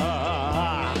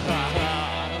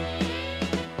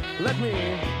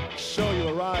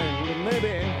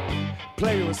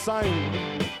 play you a sign.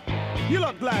 You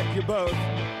look like you're both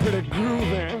pretty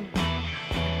groovy.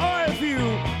 Or if you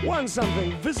want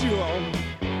something visual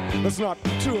that's not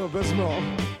too abysmal,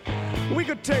 we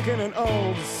could take in an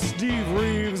old Steve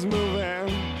Reeves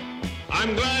movie.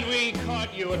 I'm glad we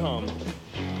caught you at home.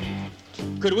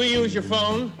 Could we use your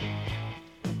phone?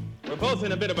 We're both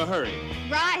in a bit of a hurry.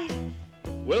 Right.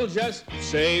 We'll just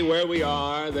say where we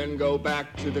are, then go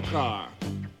back to the car.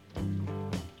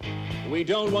 We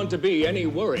don't want to be any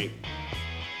worry.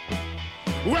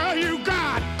 Well, you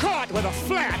got caught with a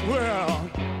flat world.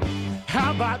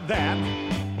 How about that?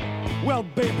 Well,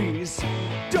 babies,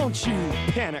 don't you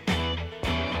panic.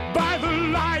 By the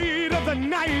light of the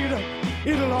night,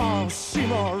 it'll all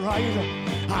seem alright.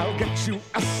 I'll get you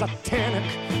a satanic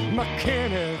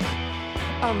mechanic.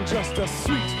 I'm just a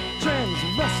sweet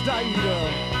transvestite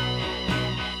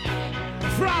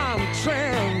from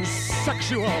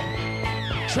transsexual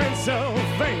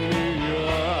Transylvania.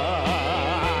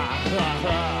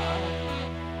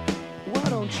 Why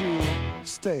don't you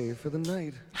stay for the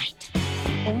night?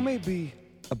 Or maybe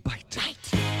a bite.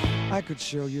 I could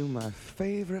show you my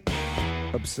favorite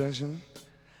obsession.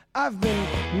 I've been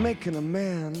making a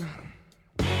man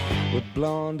with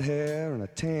blonde hair and a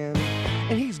tan,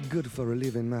 and he's good for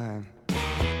relieving my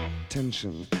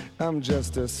tension. I'm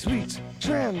just a sweet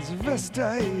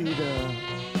transvestite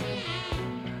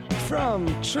from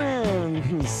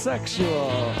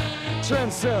transsexual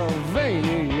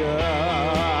Transylvania.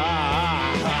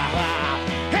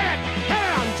 Hey,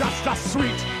 I'm just a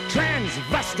sweet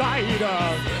transvestite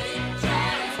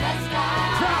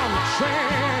from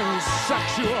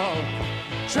transsexual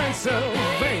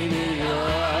Transylvania.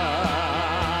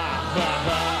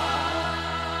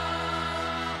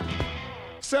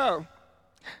 So,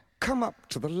 come up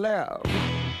to the lab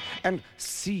and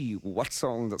see what's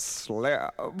on the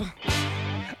slab.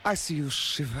 I see you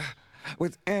shiver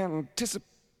with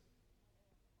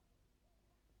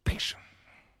anticipation.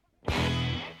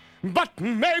 But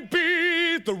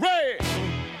maybe the rain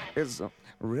is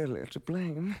really to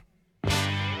blame.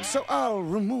 So I'll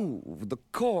remove the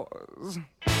cause.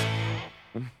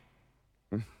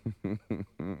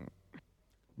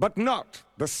 But not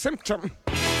the symptom.